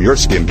want from your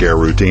skincare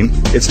routine,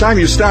 it's time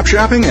you stop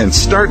shopping and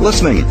start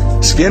listening.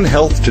 Skin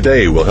Health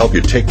Today will help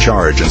you take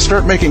charge and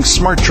start making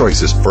smart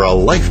choices for a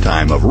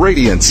lifetime of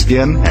radiant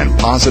skin and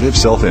positive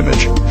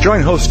self-image.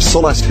 Join host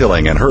Celeste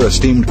Hilling and her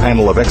esteemed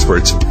panel of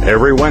experts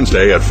every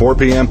Wednesday at 4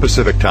 p.m.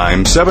 Pacific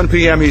Time, 7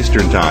 p.m.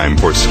 Eastern Time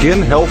for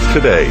Skin Health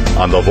Today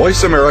on the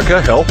Voice America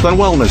Health and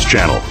Wellness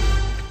Channel.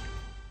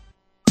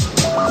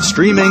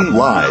 Streaming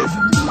live,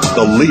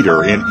 the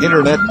leader in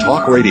Internet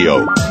talk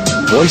radio,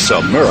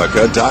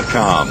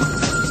 VoiceAmerica.com.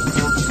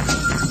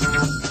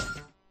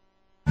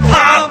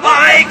 Pop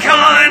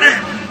icon!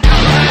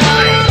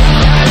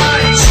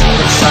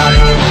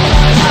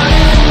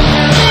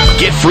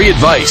 Get free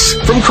advice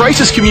from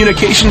crisis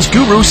communications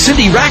guru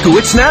Cindy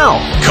Rakowitz now.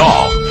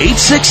 Call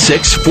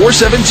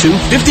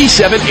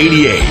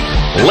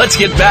 866-472-5788. Let's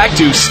get back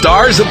to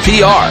Stars of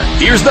PR.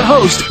 Here's the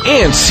host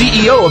and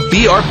CEO of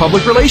BR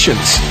Public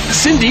Relations,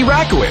 Cindy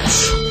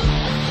Rakowitz.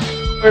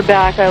 We're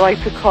back. I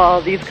like to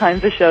call these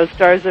kinds of shows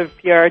Stars of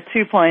PR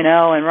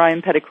 2.0, and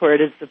Ryan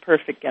Peddycord is the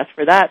perfect guest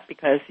for that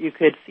because you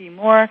could see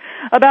more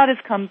about his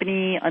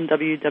company on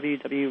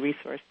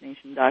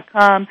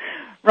www.resourcenation.com.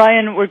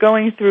 Ryan, we're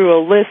going through a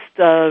list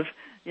of,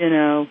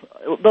 the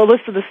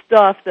list of the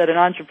stuff that an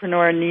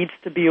entrepreneur needs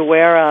to be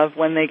aware of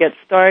when they get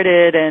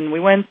started, and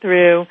we went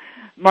through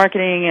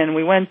marketing and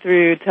we went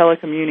through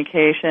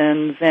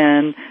telecommunications,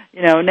 and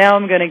now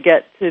I'm going to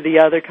get to the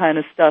other kind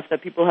of stuff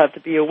that people have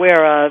to be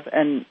aware of,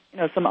 and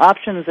some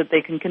options that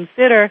they can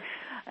consider,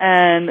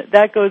 and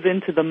that goes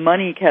into the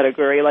money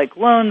category like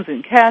loans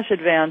and cash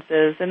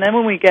advances. And then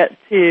when we get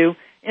to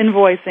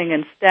invoicing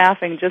and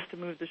staffing, just to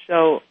move the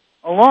show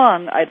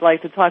along, I'd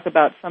like to talk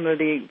about some of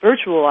the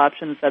virtual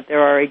options that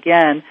there are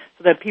again,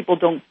 so that people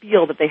don't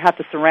feel that they have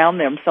to surround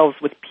themselves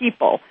with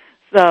people.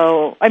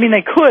 So,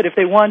 they could if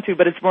they want to,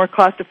 but it's more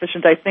cost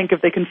efficient, I think, if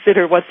they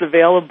consider what's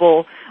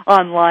available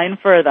online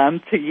for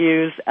them to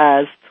use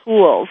as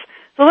tools.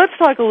 So let's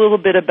talk a little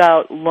bit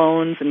about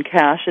loans and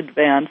cash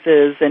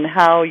advances and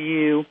how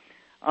you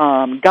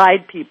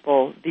guide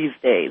people these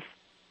days.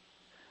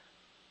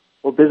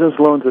 Well, business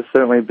loans has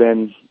certainly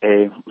been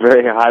a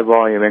very high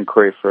volume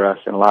inquiry for us,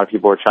 and a lot of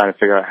people are trying to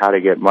figure out how to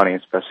get money,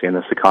 especially in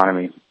this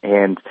economy.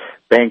 And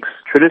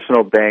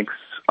traditional banks,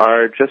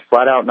 are just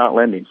flat out not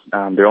lending.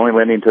 They're only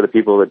lending to the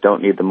people that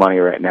don't need the money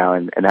right now,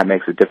 and that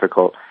makes it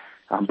difficult.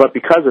 But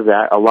because of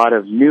that, a lot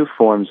of new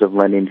forms of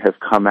lending have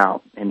come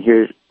out. And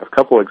here's a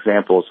couple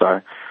examples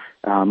are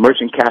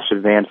merchant cash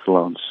advance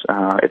loans.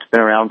 It's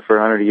been around for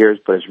 100 years,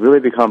 but it's really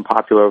become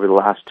popular over the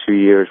last 2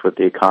 years with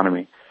the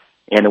economy.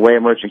 And the way a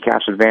merchant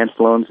cash advance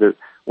loans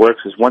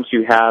works is once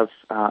you have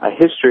a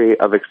history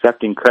of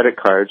accepting credit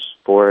cards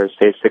for,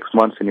 say, 6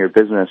 months in your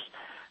business,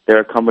 there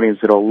are companies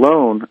that will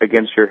loan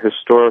against your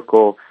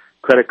historical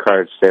credit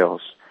card sales.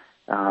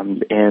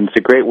 And it's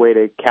a great way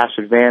to cash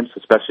advance,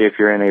 especially if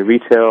you're in a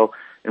retail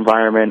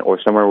environment or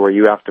somewhere where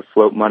you have to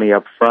float money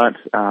up front.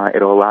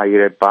 It'll allow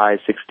you to buy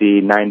 60,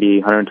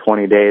 90,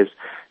 120 days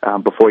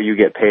before you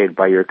get paid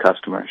by your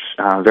customers.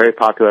 Very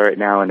popular right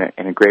now and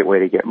a great way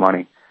to get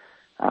money.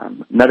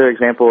 Another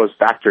example is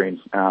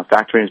factoring.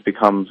 Factoring has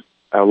become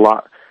a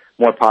lot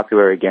more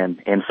popular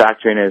again. And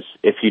factoring is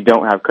if you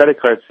don't have credit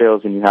card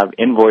sales and you have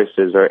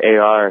invoices or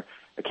AR,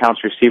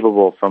 accounts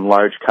receivable from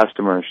large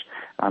customers,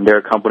 there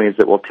are companies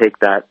that will take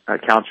that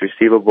accounts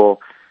receivable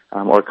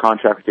or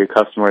contract with your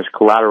customers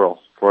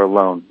collateral for a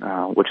loan,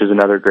 which is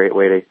another great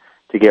way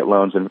to get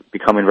loans and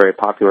becoming very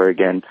popular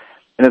again.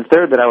 And the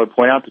third that I would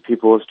point out to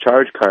people is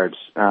charge cards.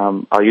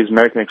 I'll use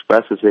American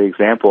Express as an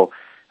example.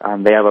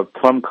 They have a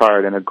Plum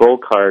card and a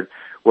Gold card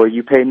where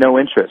you pay no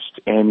interest,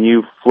 and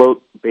you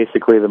float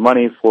basically the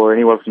money for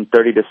anywhere from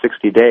 30 to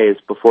 60 days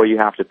before you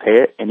have to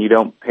pay it, and you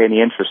don't pay any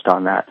interest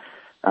on that.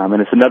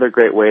 And it's another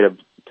great way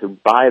to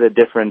buy the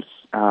difference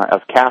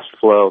of cash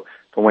flow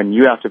for when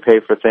you have to pay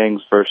for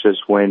things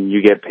versus when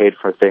you get paid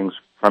for things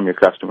from your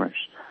customers.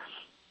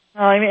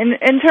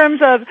 In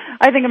terms of,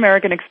 I think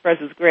American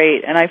Express is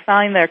great, and I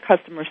find their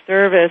customer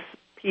service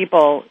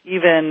people,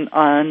 even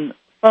on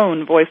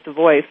phone, voice to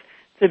voice,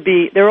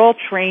 they're all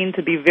trained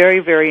to be very,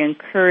 very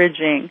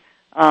encouraging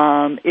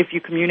if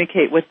you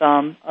communicate with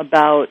them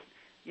about,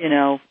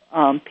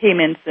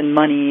 payments and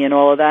money and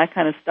all of that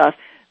kind of stuff.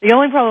 The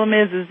only problem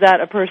is that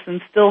a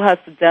person still has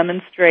to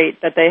demonstrate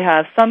that they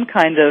have some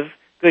kind of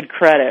good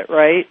credit,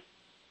 right?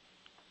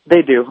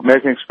 They do.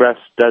 American Express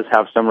does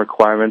have some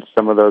requirements.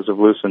 Some of those have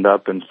loosened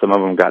up, and some of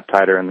them got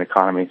tighter in the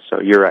economy. So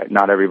you're right.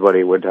 Not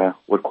everybody would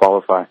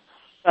qualify.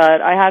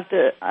 But I have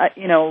to,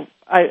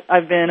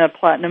 I've been a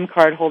platinum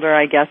card holder,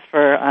 I guess,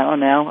 for, I don't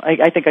know,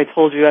 I think I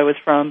told you I was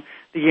from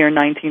the year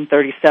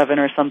 1937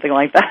 or something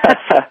like that.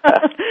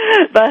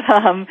 But,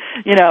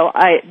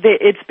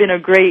 it's been a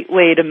great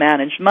way to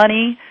manage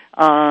money.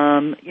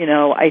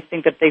 I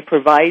think that they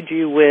provide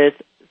you with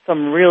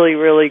some really,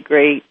 really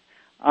great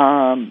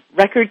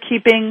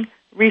record-keeping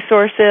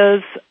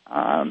resources.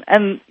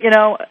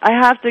 I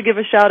have to give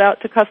a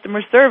shout-out to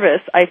customer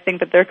service. I think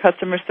that their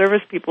customer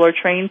service people are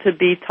trained to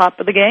be top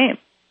of the game.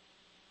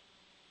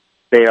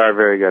 They are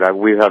very good.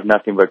 We have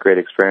nothing but great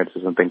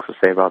experiences and things to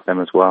say about them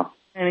as well.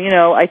 And,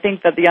 I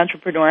think that the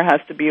entrepreneur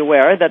has to be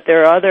aware that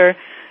there are other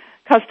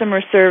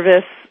customer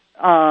service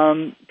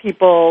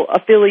people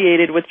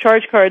affiliated with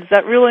charge cards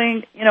that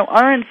really,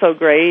 aren't so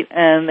great,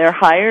 and they're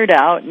hired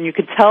out, and you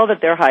could tell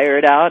that they're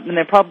hired out, and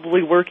they're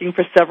probably working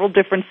for several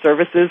different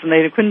services, and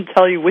they couldn't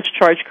tell you which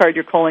charge card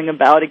you're calling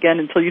about again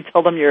until you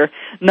tell them your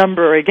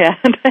number again.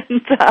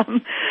 And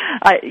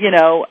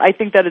I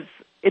think that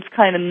it's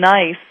kind of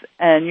nice,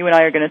 and you and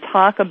I are going to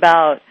talk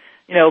about,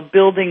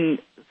 building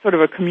sort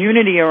of a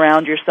community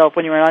around yourself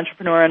when you're an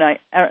entrepreneur, and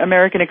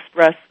American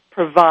Express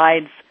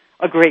provides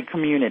a great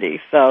community.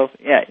 So,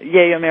 yeah,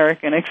 yay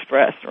American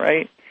Express,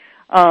 right?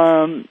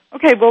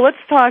 Okay, well, let's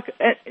talk.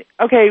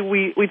 Okay,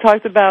 we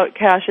talked about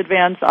cash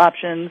advance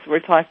options.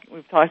 We've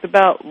talked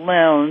about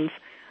loans.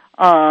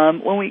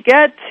 When we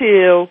get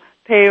to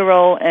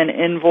payroll and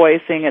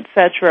invoicing,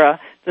 etc.,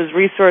 does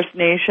Resource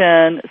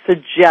Nation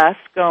suggest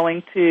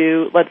going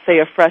to, let's say,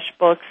 a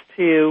FreshBooks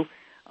to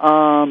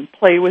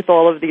play with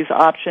all of these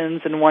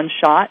options in one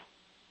shot?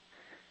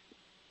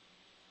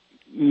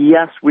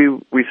 Yes, we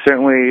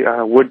certainly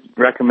would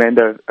recommend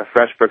a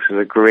FreshBooks is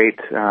a great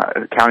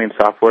accounting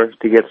software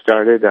to get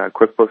started.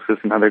 QuickBooks is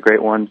another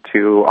great one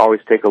to always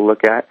take a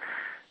look at.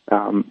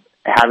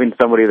 Having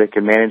somebody that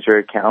can manage your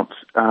accounts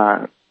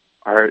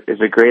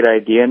is a great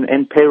idea.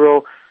 And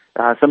payroll,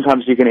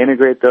 sometimes you can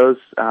integrate those.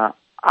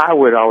 I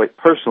would always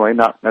personally,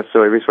 not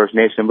necessarily Resource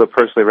Nation, but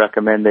personally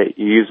recommend that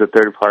you use a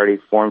third-party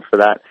form for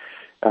that.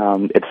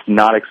 It's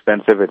not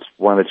expensive. It's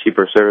one of the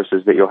cheaper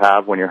services that you'll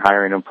have when you're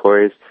hiring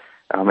employees.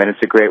 And it's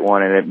a great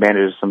one, and it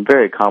manages some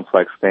very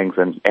complex things,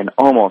 and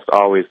almost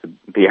always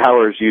the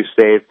hours you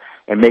save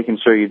and making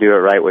sure you do it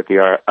right with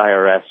the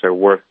IRS are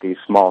worth the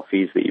small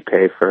fees that you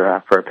pay for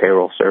a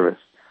payroll service.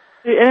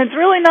 And it's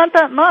really not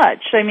that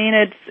much. I mean,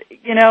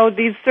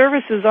 these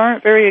services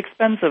aren't very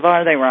expensive,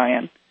 are they,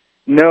 Ryan?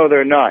 No,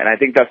 they're not, and I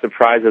think that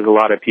surprises a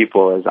lot of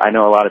people. As I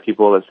know a lot of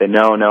people that say,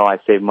 no, I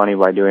save money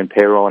by doing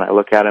payroll, and I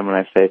look at them and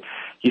I say,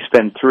 you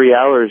spend 3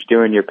 hours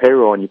doing your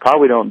payroll, and you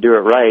probably don't do it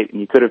right, and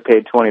you could have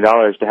paid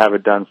 $20 to have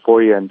it done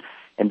for you, and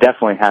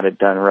definitely had it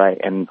done right.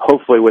 And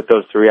hopefully with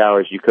those 3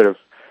 hours, you could have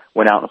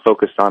went out and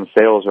focused on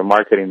sales or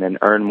marketing and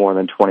earned more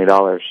than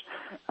 $20.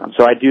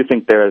 So I do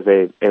think there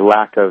is a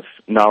lack of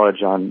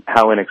knowledge on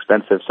how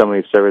inexpensive some of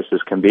these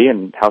services can be,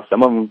 and how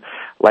some of them,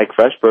 like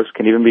FreshBooks,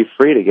 can even be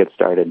free to get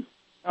started.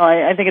 Oh,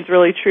 I think it's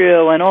really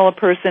true, and all a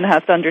person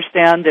has to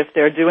understand if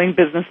they're doing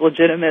business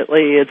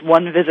legitimately is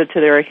one visit to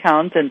their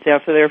accountant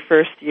after their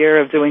first year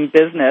of doing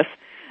business,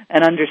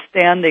 and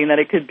understanding that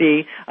it could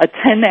be a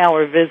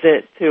 10-hour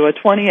visit to a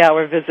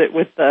 20-hour visit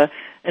with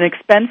an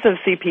expensive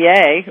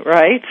CPA,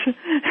 right?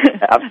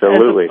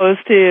 Absolutely. As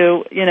opposed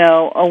to,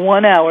 a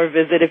 1-hour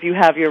visit if you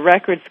have your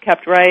records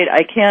kept right.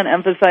 I can't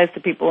emphasize to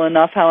people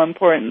enough how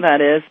important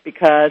that is,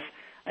 because,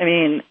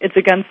 it's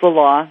against the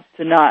law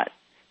to not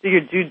do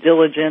your due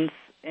diligence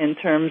in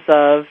terms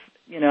of,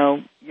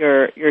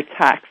 your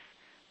tax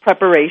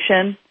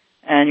preparation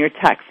and your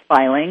tax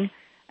filing.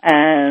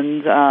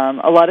 And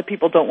a lot of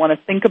people don't want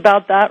to think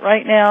about that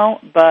right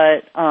now,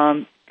 but,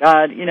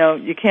 God,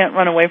 you can't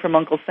run away from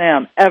Uncle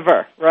Sam,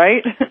 ever,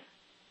 right?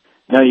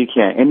 No, you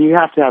can't. And you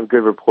have to have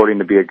good reporting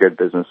to be a good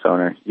business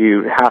owner.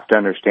 You have to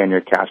understand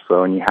your cash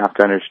flow, and you have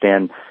to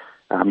understand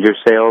your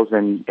sales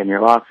and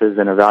your losses,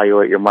 and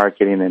evaluate your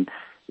marketing. And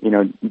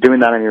doing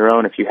that on your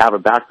own, if you have a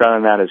background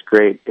in that, is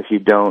great. If you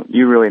don't,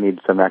 you really need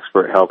some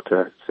expert help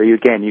you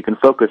can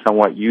focus on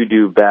what you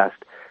do best,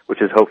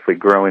 which is hopefully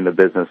growing the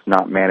business,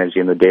 not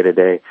managing the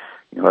day-to-day,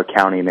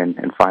 accounting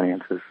and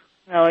finances.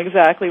 No,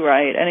 exactly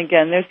right. And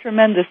again, there's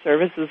tremendous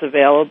services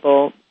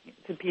available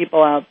to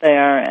people out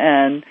there,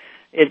 and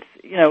it's,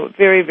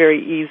 very,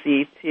 very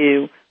easy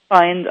to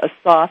find a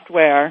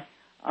software,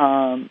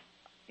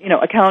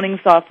 accounting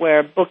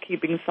software,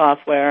 bookkeeping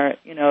software,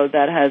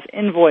 that has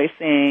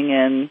invoicing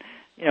and,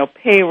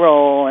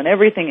 payroll and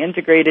everything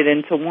integrated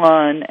into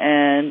one,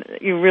 and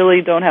you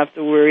really don't have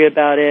to worry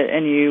about it,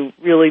 and you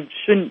really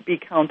shouldn't be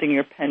counting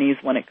your pennies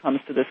when it comes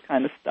to this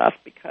kind of stuff,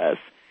 because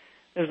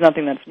there's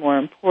nothing that's more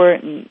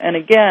important. And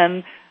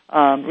again,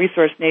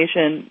 Resource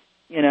Nation,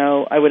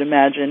 I would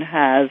imagine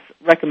has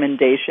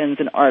recommendations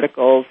and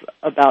articles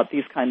about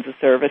these kinds of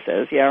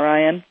services. Yeah,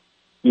 Ryan?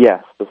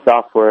 Yes, the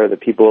software, the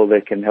people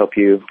that can help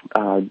you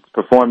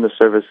perform the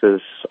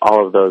services,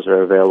 all of those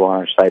are available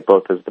on our site,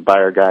 both as the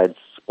buyer guides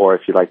or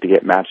if you'd like to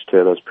get matched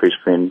to those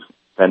pre-screened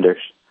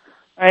vendors.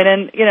 All right,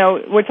 and,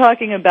 we're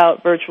talking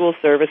about virtual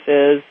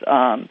services.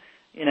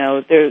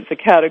 There's a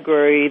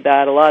category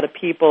that a lot of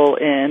people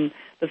in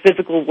the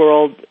physical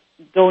world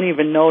don't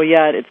even know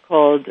yet. It's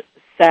called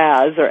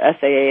SaaS, or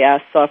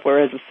SaaS,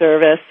 Software as a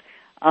Service.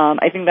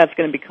 I think that's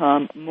going to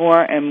become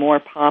more and more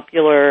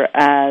popular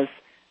as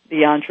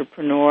the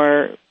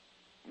entrepreneurial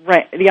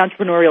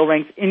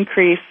ranks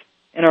increase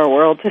in our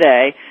world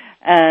today.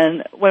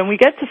 And when we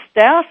get to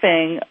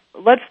staffing,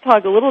 let's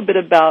talk a little bit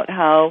about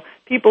how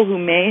people who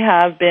may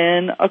have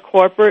been a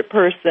corporate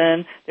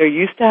person, they're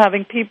used to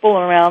having people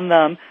around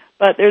them,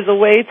 but there's a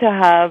way to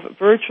have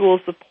virtual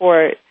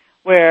support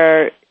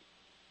where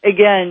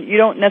again, you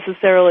don't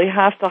necessarily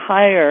have to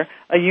hire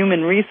a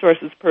human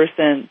resources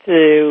person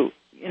to,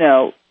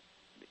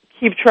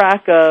 keep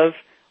track of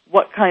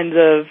what kind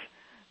of,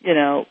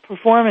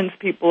 performance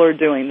people are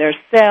doing. There's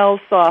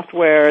sales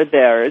software,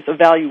 there's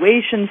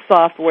evaluation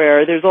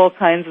software, there's all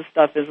kinds of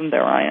stuff, isn't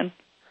there, Ryan?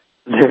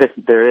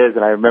 There is,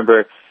 and I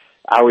remember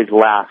I always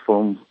laugh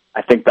when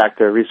I think back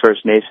to Resource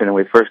Nation and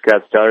we first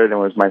got started, and it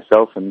was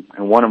myself and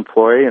one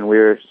employee, and we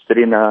were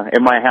sitting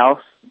in my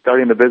house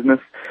starting the business,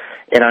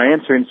 and our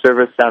answering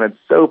service sounded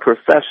so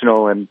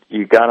professional, and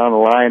you got on the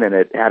line and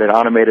it had an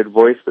automated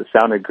voice that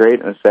sounded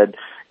great, and it said,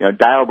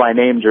 dial by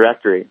name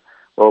directory.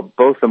 Well,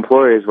 both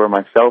employees were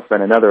myself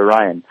and another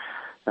Ryan.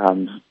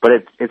 But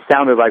it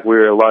sounded like we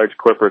were a large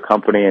corporate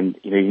company, and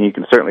you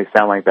can certainly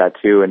sound like that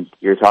too. And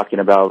you're talking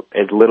about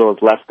as little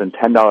as less than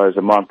 $10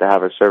 a month to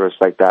have a service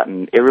like that,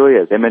 and it really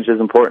is. Image is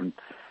important.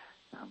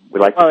 We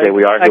like to say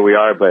we are who we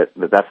are, but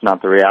that's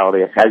not the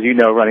reality. As you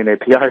know, running a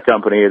PR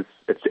company,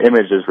 it's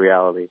image is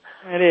reality.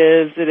 It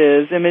is.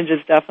 Image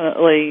is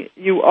definitely,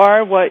 you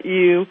are what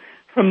you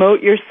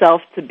promote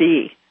yourself to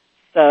be.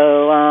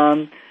 So,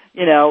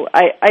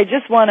 I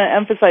just want to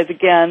emphasize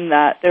again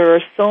that there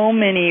are so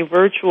many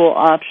virtual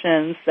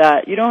options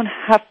that you don't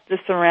have to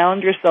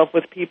surround yourself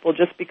with people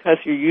just because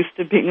you're used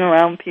to being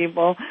around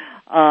people.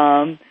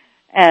 And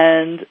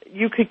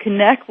you could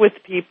connect with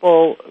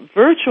people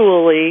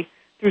virtually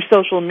through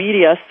social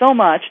media so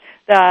much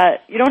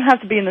that you don't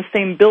have to be in the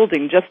same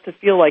building just to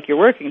feel like you're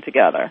working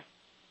together.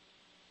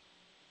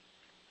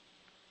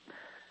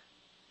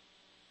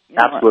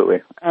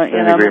 Absolutely.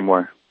 Couldn't agree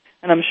more.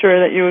 And I'm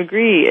sure that you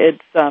agree.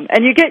 It's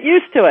and you get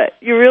used to it.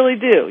 You really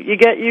do. You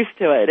get used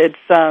to it. It's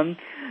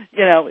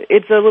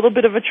it's a little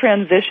bit of a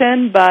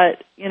transition,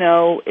 but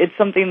it's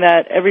something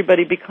that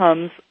everybody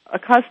becomes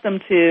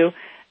accustomed to.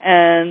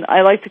 And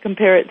I like to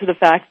compare it to the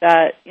fact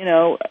that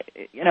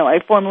I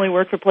formerly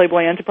worked for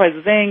Playboy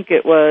Enterprises Inc.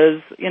 It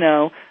was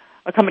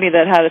a company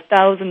that had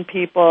 1,000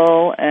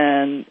 people,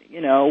 and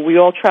we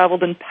all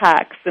traveled in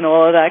packs and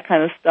all of that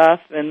kind of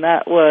stuff. And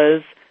that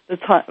was the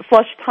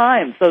flush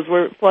times. Those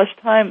were flush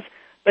times.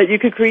 But you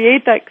could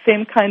create that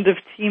same kind of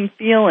team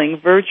feeling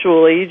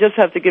virtually. You just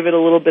have to give it a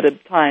little bit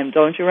of time,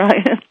 don't you,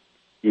 Ryan?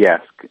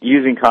 Yes.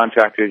 Using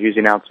contractors,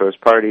 using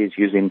outsourced parties,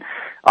 using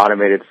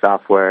automated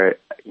software,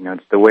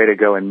 it's the way to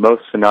go in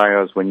most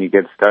scenarios when you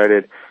get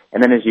started.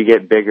 And then as you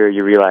get bigger,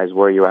 you realize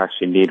where you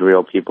actually need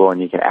real people, and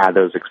you can add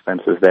those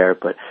expenses there.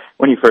 But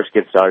when you first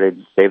get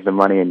started, save the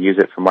money and use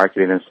it for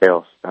marketing and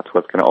sales. That's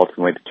what's going to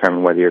ultimately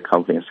determine whether your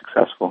company is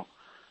successful.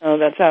 Oh,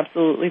 that's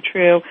absolutely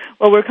true.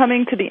 Well, we're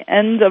coming to the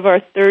end of our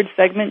third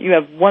segment. You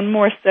have one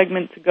more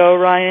segment to go,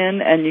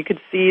 Ryan, and you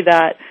could see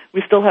that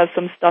we still have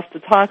some stuff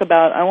to talk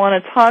about. I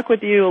want to talk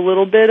with you a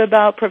little bit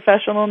about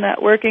professional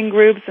networking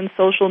groups and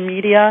social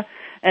media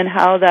and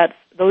how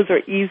those are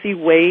easy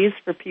ways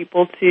for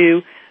people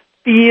to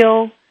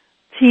feel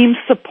team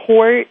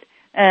support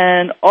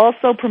and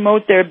also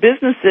promote their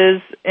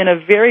businesses in a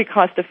very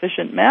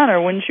cost-efficient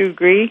manner. Wouldn't you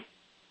agree?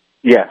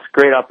 Yes,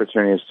 great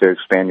opportunities to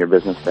expand your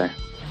business there.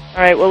 All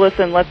right, well,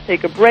 listen, let's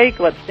take a break.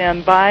 Let's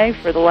stand by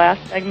for the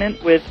last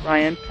segment with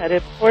Ryan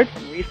Peddycord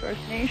from Resource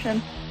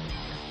Nation.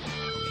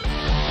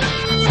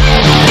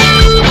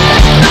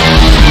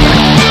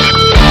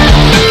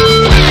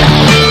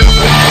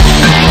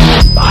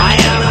 I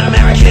am an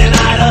American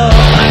Idol.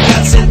 I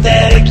got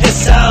synthetic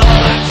this so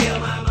I kill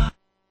my mind.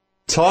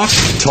 Talk,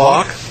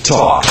 talk,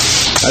 talk.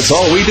 That's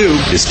all we do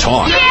is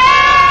talk.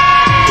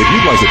 If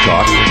you'd like to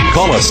talk,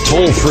 call us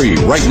toll-free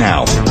right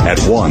now at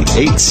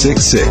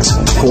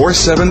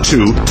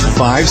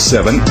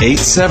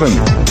 1-866-472-5787.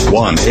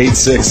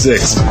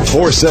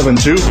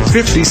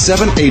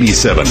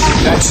 1-866-472-5787.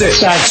 That's it.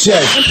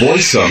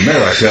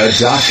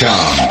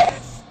 VoiceAmerica.com.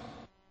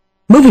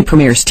 Movie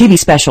premieres, TV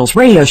specials,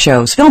 radio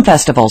shows, film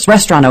festivals,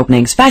 restaurant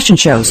openings, fashion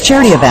shows,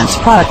 charity events,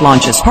 product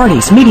launches,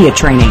 parties, media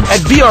training. At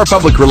VR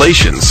Public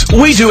Relations,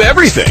 we do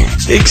everything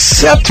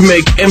except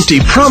make empty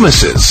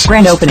promises.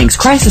 Grand openings,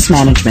 crisis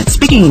management,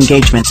 speaking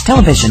engagements,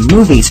 television,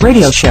 movies,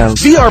 radio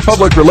shows. VR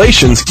Public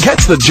Relations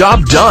gets the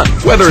job done,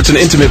 whether it's an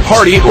intimate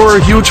party or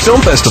a huge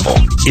film festival.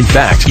 In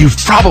fact, you've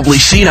probably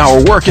seen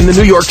our work in the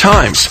New York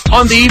Times,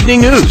 on the evening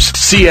news,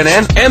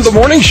 CNN, and the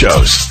morning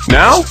shows.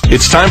 Now,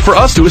 it's time for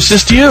us to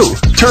assist you.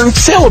 Turn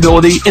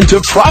saleability into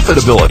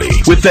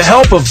profitability with the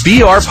help of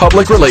VR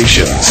Public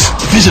Relations.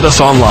 Visit us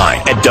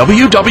online at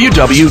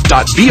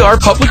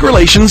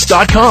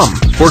www.vrpublicrelations.com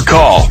or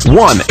call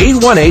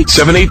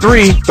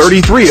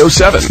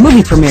 1-818-783-3307.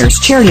 Movie premieres,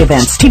 charity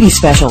events, TV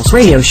specials,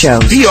 radio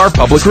shows. VR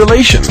Public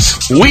Relations.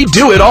 We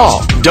do it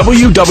all.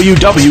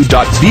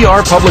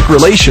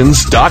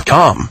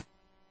 www.vrpublicrelations.com.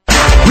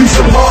 We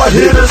some hard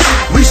hitters.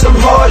 We some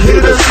hard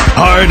hitters.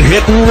 Hard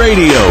Hittin'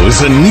 Radio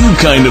is a new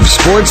kind of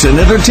sports and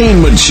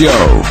entertainment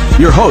show.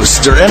 Your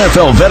hosts are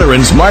NFL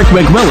veterans Mark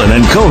McMillan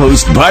and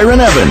co-host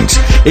Byron Evans.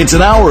 It's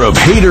an hour of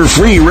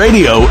hater-free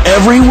radio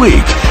every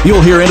week.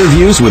 You'll hear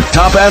interviews with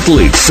top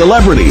athletes,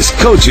 celebrities,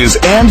 coaches,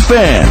 and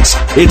fans.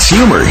 It's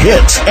humor,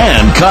 hits,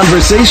 and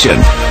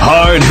conversation.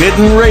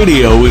 Hard-hitting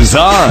radio is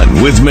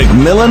on with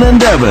McMillan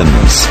and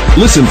Evans.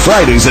 Listen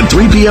Fridays at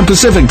 3 p.m.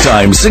 Pacific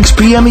Time, 6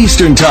 p.m.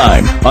 Eastern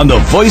Time on the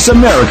Voice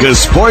America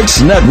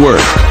Sports Network.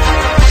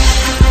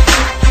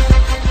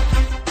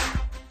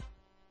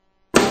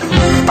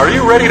 Are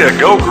you ready to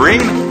go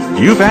green?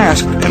 You've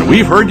asked, and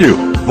we've heard you.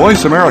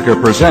 Voice America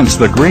presents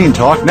the Green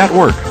Talk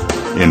Network.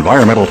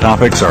 Environmental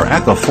topics are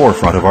at the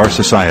forefront of our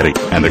society,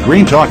 and the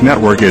Green Talk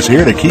Network is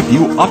here to keep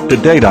you up to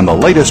date on the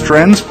latest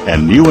trends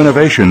and new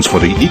innovations for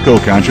the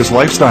eco-conscious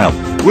lifestyle.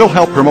 We'll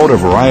help promote a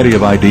variety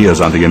of ideas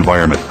on the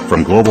environment,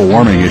 from global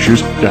warming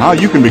issues to how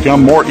you can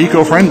become more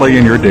eco-friendly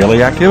in your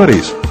daily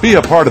activities. Be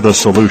a part of the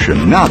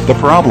solution, not the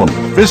problem.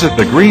 Visit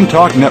the Green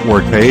Talk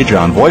Network page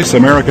on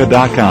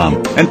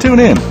voiceamerica.com and tune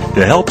in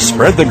to help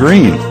spread the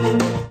green.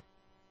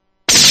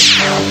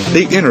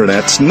 The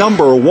Internet's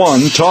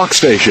 #1 talk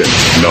station.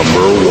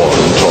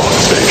 #1 talk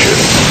station.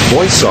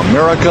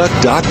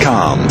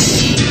 VoiceAmerica.com.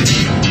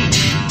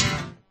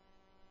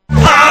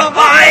 Pop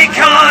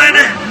icon!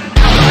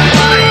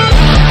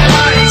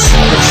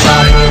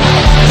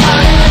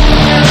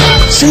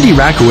 Cindy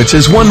Rakowitz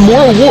has won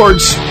more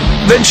awards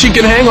than she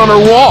can hang on her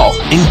wall,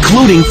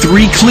 including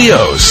 3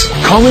 Clios.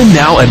 Call in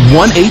now at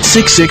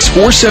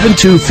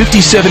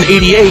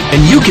 1-866-472-5788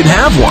 and you can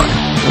have one.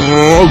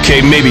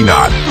 Okay, maybe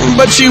not,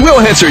 but she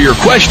will answer your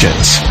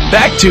questions.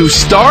 Back to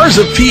Stars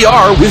of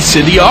PR with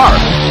Cindy R.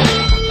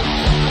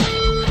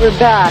 We're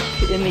back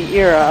in the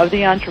era of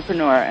the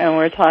entrepreneur, and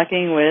we're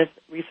talking with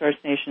Resource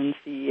Nation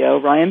CEO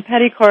Ryan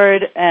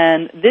Peddycord.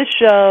 And this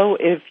show,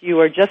 if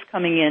you are just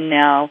coming in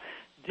now,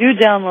 do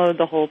download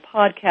the whole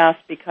podcast,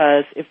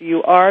 because if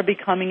you are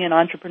becoming an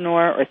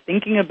entrepreneur or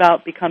thinking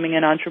about becoming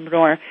an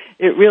entrepreneur,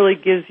 it really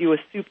gives you a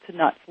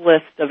soup-to-nuts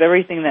list of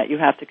everything that you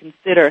have to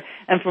consider.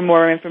 And for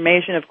more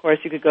information, of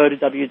course, you could go to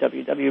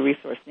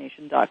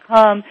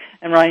www.resourcenation.com.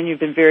 And Ryan, you've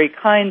been very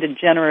kind and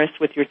generous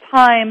with your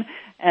time,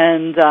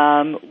 and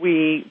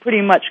we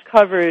pretty much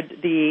covered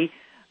the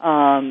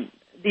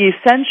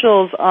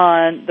essentials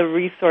on the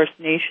Resource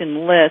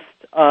Nation list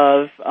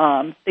of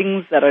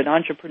things that an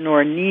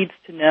entrepreneur needs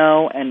to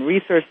know and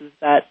resources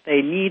that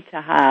they need to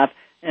have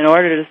in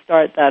order to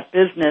start that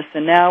business.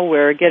 And now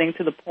we're getting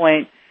to the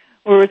point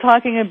where we're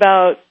talking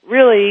about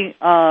really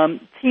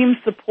team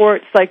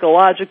support,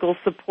 psychological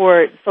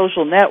support,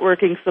 social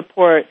networking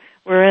support.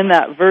 We're in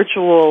that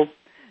virtual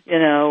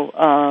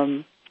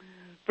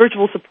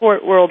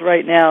support world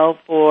right now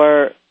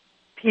for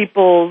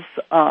people's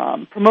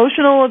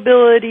promotional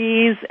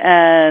abilities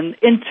and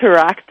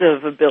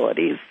interactive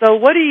abilities. So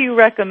what do you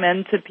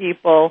recommend to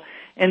people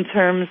in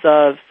terms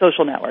of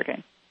social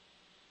networking?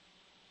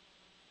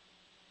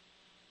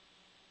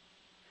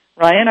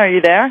 Ryan, are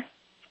you there?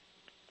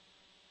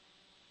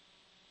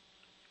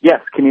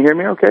 Yes, can you hear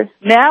me okay?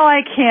 Now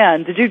I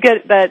can. Did you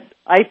get that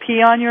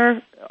IP on your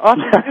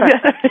office?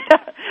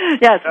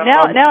 Yes,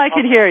 now I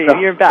can hear you.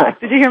 You're back.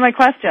 Did you hear my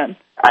question?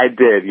 I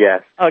did,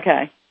 yes.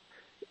 Okay.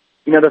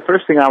 You know, the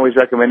first thing I always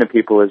recommend to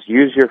people is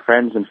use your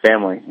friends and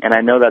family. And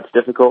I know that's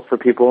difficult for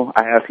people.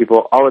 I have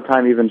people all the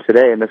time, even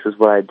today, and this is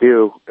what I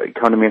do,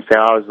 come to me and say,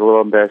 I was a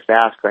little embarrassed to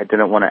ask, or I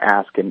didn't want to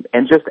ask. And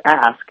just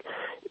ask.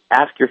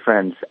 Ask your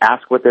friends.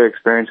 Ask what their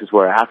experiences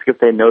were. Ask if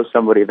they know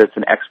somebody that's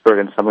an expert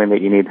in something that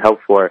you need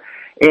help for.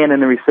 And in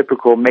the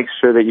reciprocal, make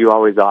sure that you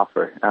always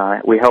offer.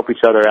 We help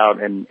each other out,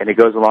 and it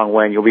goes a long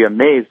way. And you'll be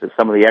amazed at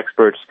some of the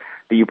experts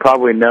that you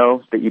probably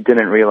know that you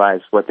didn't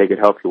realize what they could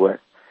help you with.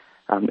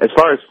 As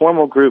far as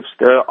formal groups,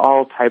 there are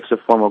all types of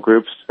formal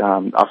groups.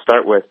 I'll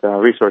start with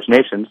Resource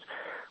Nations.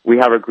 We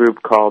have a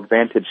group called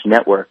Vantage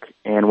Network,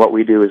 and what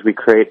we do is we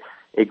create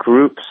a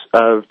groups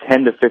of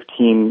 10 to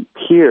 15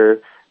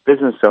 peer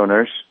business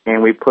owners,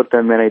 and we put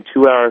them in a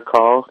 2-hour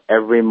call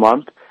every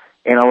month,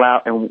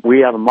 and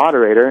we have a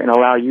moderator and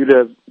allow you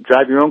to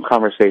drive your own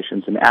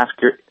conversations and ask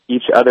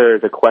each other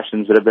the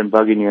questions that have been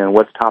bugging you and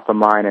what's top of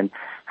mind and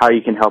how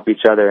you can help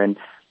each other. And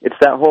it's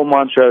that whole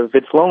mantra of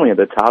it's lonely at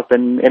the top,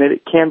 and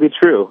it can be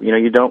true. You know,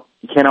 you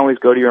can't always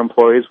go to your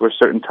employees with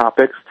certain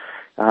topics,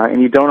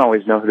 and you don't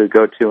always know who to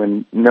go to,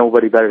 and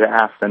nobody better to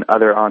ask than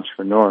other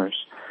entrepreneurs.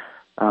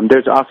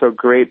 There's also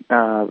great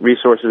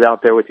resources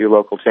out there with your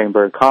local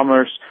Chamber of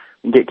Commerce.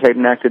 You can get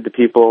connected to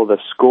people. The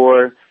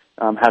SCORE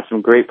has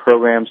some great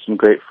programs, some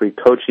great free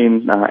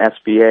coaching,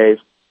 SBA.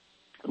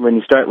 When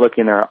you start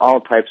looking, there are all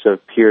types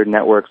of peer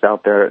networks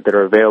out there that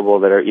are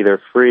available that are either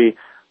free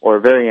or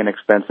very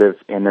inexpensive,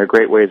 and they're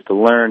great ways to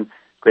learn,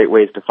 great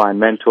ways to find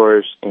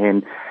mentors,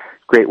 and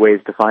great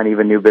ways to find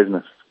even new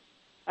business.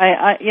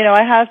 I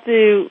have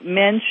to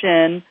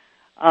mention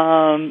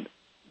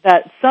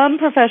that some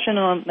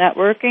professional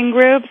networking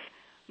groups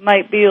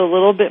might be a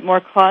little bit more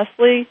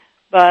costly,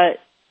 but,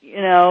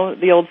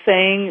 the old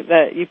saying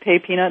that you pay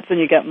peanuts and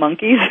you get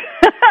monkeys.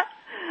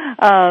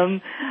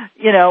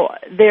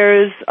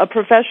 There's a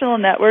professional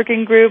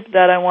networking group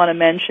that I want to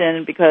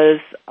mention because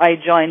I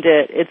joined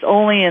it. It's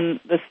only in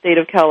the state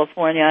of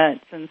California.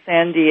 It's in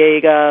San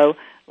Diego,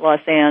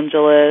 Los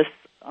Angeles,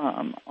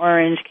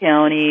 Orange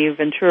County,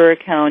 Ventura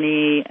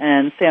County,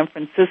 and San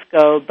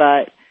Francisco,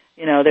 but,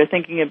 they're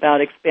thinking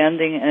about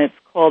expanding, and it's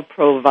called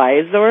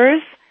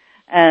Provisors.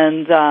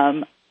 And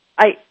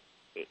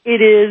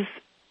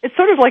it's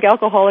sort of like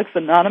Alcoholics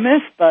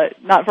Anonymous,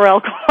 but not for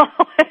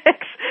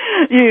alcoholics.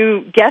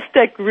 You guest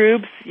at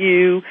groups,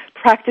 you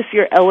practice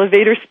your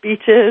elevator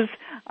speeches,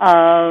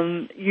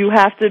 you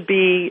have to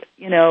be,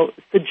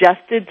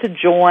 suggested to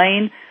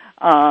join.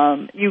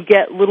 You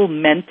get little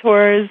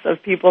mentors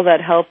of people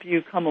that help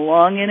you come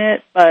along in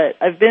it. But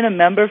I've been a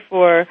member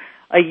for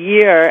a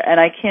year, and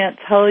I can't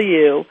tell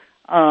you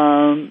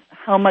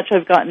how much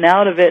I've gotten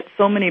out of it.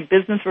 So many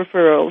business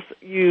referrals.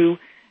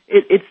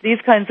 It's these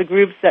kinds of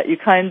groups that you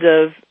kind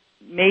of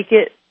make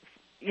it,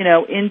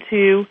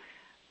 into,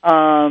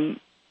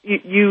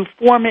 you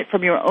form it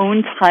from your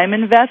own time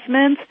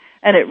investment,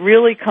 and it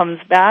really comes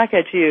back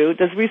at you.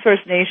 Does Resource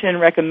Nation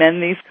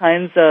recommend these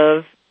kinds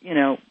of,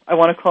 I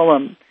want to call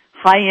them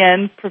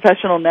high-end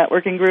professional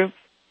networking groups?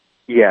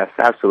 Yes,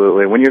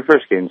 absolutely. When you're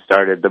first getting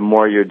started, the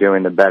more you're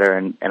doing, the better.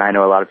 And I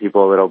know a lot of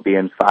people that'll be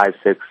in 5,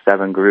 6,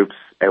 7 groups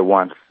at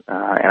once,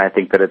 and I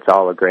think that it's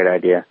all a great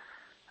idea.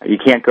 You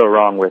can't go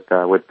wrong with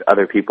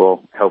other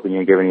people helping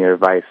you, giving you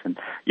advice, and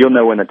you'll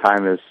know when the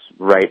time is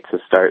right to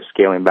start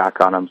scaling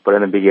back on them. But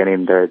in the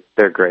beginning,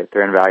 they're great.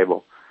 They're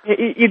invaluable.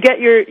 You get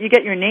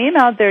your name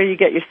out there, you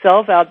get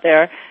yourself out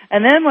there,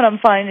 and then what I'm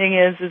finding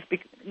is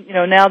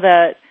now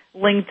that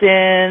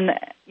LinkedIn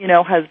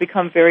has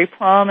become very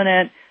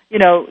prominent,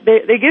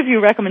 they give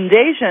you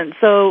recommendations.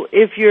 So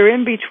if you're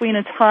in between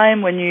a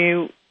time when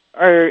you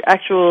are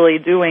actually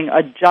doing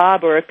a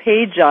job or a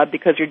paid job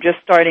because you're just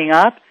starting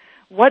up,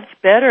 what's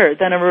better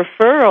than a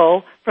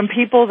referral from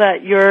people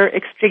that you're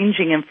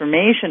exchanging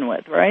information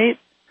with, right?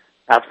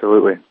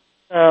 Absolutely.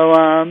 So,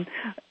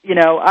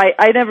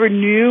 I never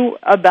knew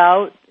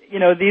about,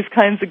 these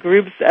kinds of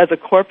groups as a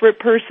corporate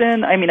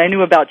person. I mean, I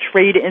knew about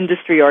trade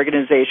industry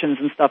organizations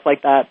and stuff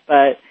like that,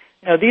 but,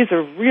 these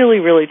are really,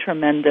 really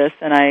tremendous,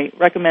 and I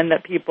recommend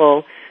that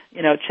people,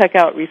 check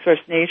out Resource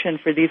Nation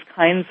for these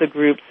kinds of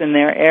groups in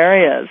their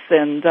areas.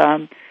 And,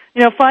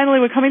 finally,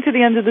 we're coming to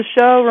the end of the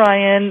show,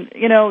 Ryan.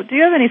 Do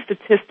you have any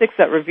statistics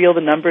that reveal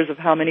the numbers of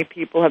how many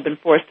people have been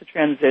forced to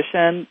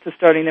transition to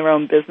starting their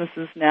own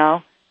businesses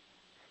now?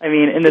 I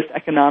mean, in this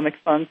economic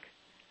funk?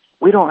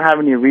 We don't have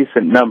any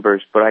recent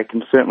numbers, but I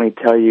can certainly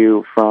tell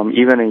you from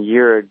even a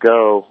year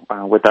ago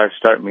with our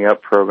Start Me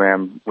Up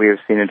program, we have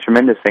seen a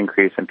tremendous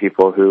increase in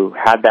people who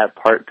had that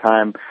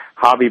part-time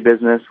hobby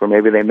business where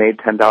maybe they made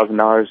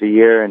 $10,000 a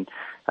year, and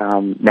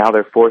now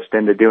they're forced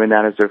into doing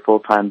that as their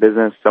full-time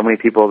business. So many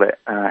people that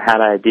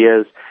had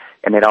ideas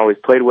and they'd always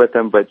played with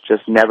them but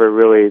just never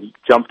really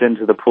jumped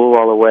into the pool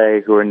all the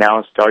way, who are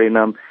now starting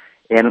them.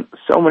 And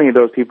so many of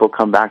those people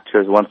come back to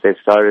us once they've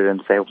started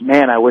and say,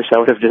 man, I wish I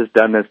would have just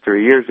done this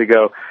 3 years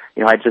ago.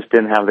 I just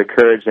didn't have the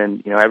courage,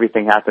 and,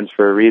 everything happens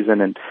for a reason,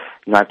 and,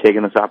 I've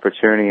taken this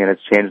opportunity and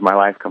it's changed my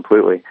life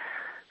completely.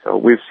 So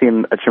we've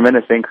seen a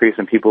tremendous increase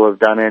in people who have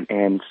done it,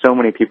 and so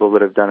many people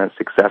that have done it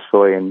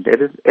successfully, and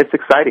it's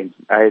exciting.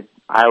 I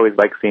always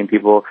like seeing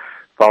people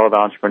follow the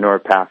entrepreneur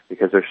path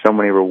because there's so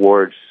many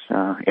rewards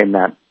in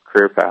that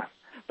career path.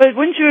 But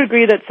wouldn't you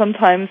agree that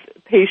sometimes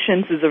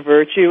patience is a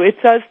virtue?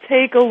 It does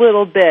take a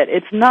little bit.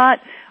 It's not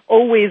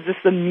always this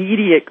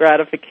immediate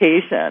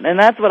gratification, and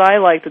that's what I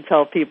like to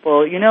tell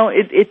people.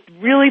 It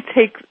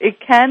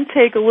can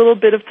take a little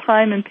bit of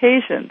time and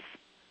patience.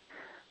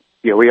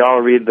 Yeah, we all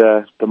read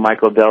the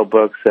Michael Dell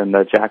books and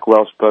the Jack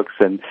Welch books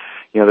and,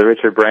 the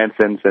Richard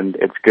Bransons, and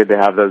it's good to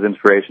have those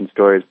inspiration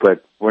stories,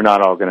 but we're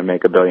not all going to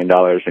make $1 billion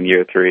in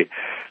year 3.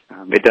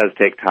 It does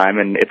take time,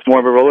 and it's more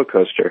of a roller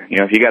coaster.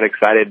 If you got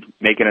excited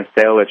making a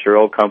sale at your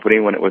old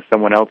company when it was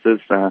someone else's,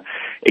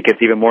 it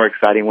gets even more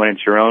exciting when it's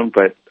your own,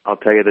 but I'll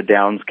tell you the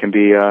downs can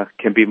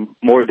be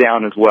more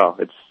down as well.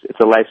 It's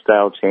a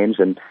lifestyle change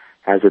and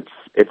has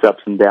its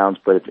ups and downs,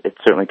 but it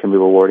certainly can be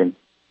rewarding.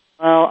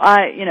 Well,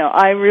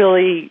 I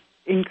really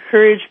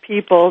encourage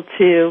people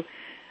to,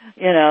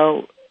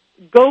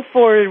 go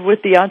forward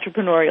with the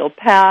entrepreneurial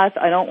path.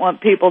 I don't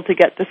want people to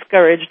get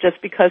discouraged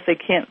just because they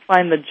can't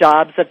find the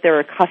jobs that they're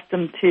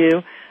accustomed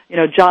to.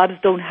 Jobs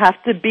don't have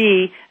to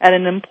be at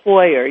an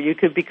employer. You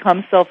could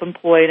become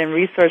self-employed, and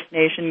Resource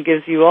Nation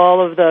gives you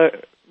all of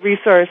the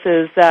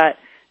resources that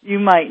you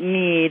might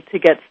need to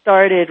get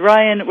started.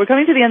 Ryan, we're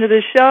coming to the end of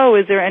the show.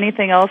 Is there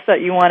anything else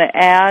that you want to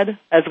add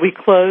as we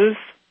close?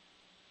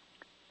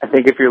 I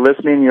think if you're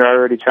listening, you're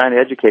already trying to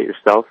educate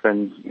yourself,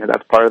 and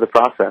that's part of the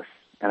process.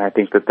 And I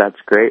think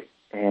that's great,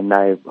 and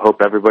I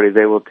hope everybody's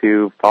able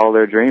to follow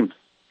their dreams.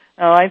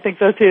 Oh, I think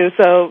so too.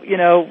 So,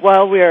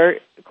 while we're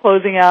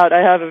closing out,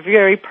 I have a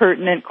very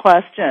pertinent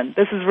question.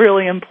 This is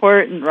really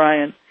important,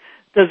 Ryan.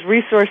 Does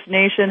Resource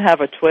Nation have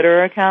a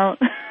Twitter account?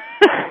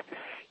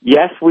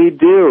 Yes, we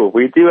do.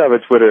 We do have a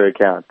Twitter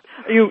account.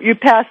 You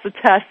passed the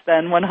test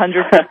then,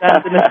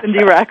 100% in the Cindy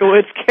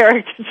Rakowitz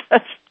character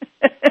judgment.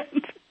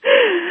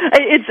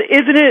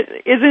 Isn't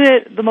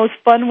it the most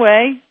fun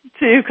way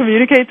to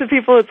communicate to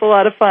people? It's a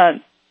lot of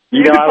fun.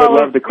 You know, I would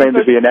love to claim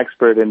to be an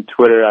expert in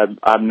Twitter.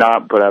 I'm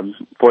not, but I'm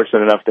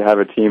fortunate enough to have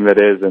a team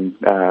that is, and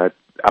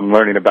I'm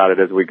learning about it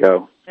as we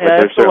go. Yeah, but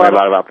there's certainly a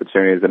lot of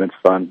opportunities, and it's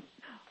fun.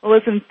 Well,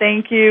 listen,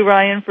 thank you,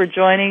 Ryan, for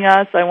joining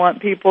us. I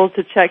want people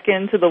to check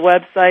into the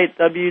website,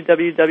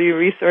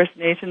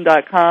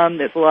 www.resourcenation.com.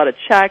 There's a lot of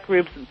chat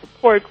groups and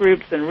support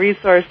groups and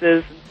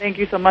resources. And thank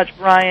you so much,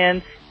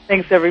 Brian.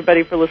 Thanks,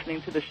 everybody, for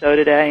listening to the show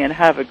today, and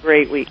have a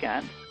great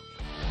weekend.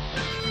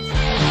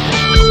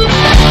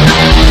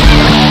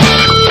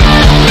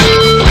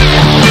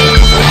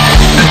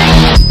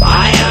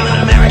 I am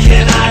an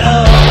American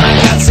Idol. I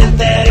got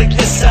synthetic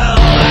this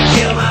I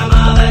kill my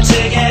mother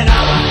to get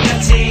on the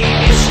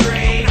TV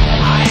screen.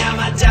 I am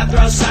a death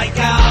row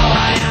psycho.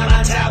 I am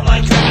a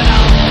tabloid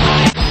criminal.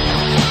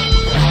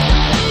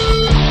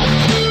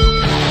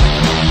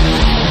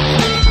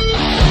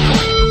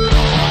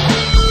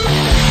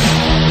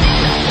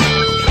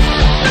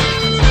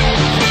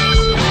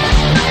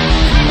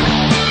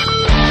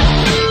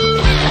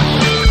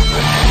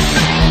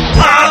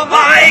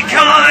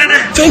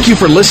 Thank you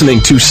for listening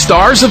to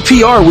Stars of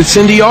PR with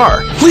Cindy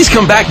R. Please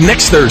come back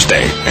next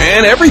Thursday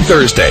and every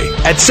Thursday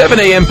at 7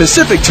 a.m.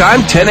 Pacific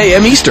Time, 10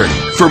 a.m. Eastern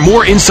for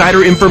more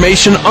insider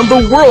information on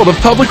the world of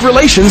public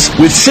relations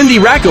with Cindy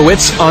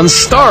Rakowitz on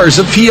Stars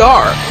of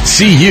PR.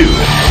 See you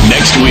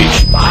next week.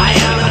 I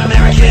am an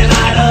American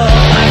Idol.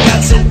 I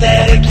got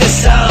synthetic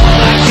this I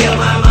kill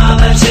my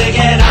mother to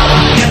get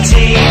on the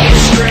TV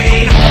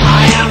screen.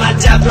 I am a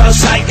death row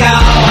psycho.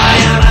 I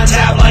am a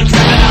tabloid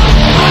criminal.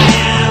 I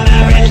am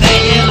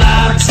everything you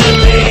love to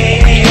be.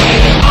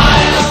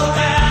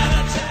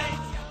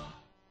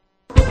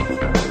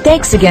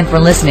 Thanks again for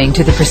listening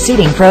to the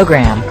preceding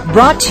program,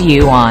 brought to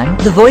you on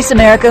the Voice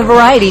America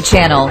Variety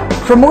Channel.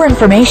 For more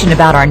information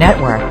about our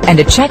network and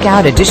to check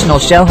out additional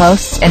show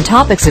hosts and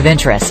topics of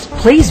interest,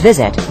 please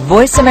visit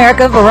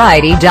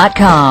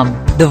voiceamericavariety.com.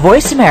 The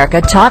Voice America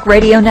Talk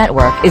Radio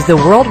Network is the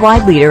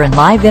worldwide leader in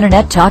live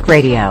Internet talk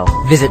radio.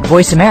 Visit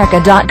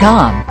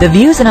voiceamerica.com. The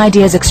views and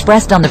ideas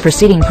expressed on the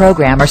preceding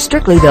program are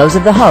strictly those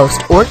of the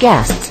host or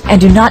guests and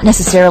do not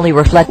necessarily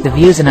reflect the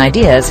views and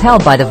ideas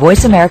held by the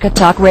Voice America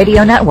Talk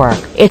Radio Network,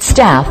 its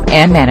staff,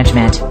 and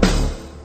management.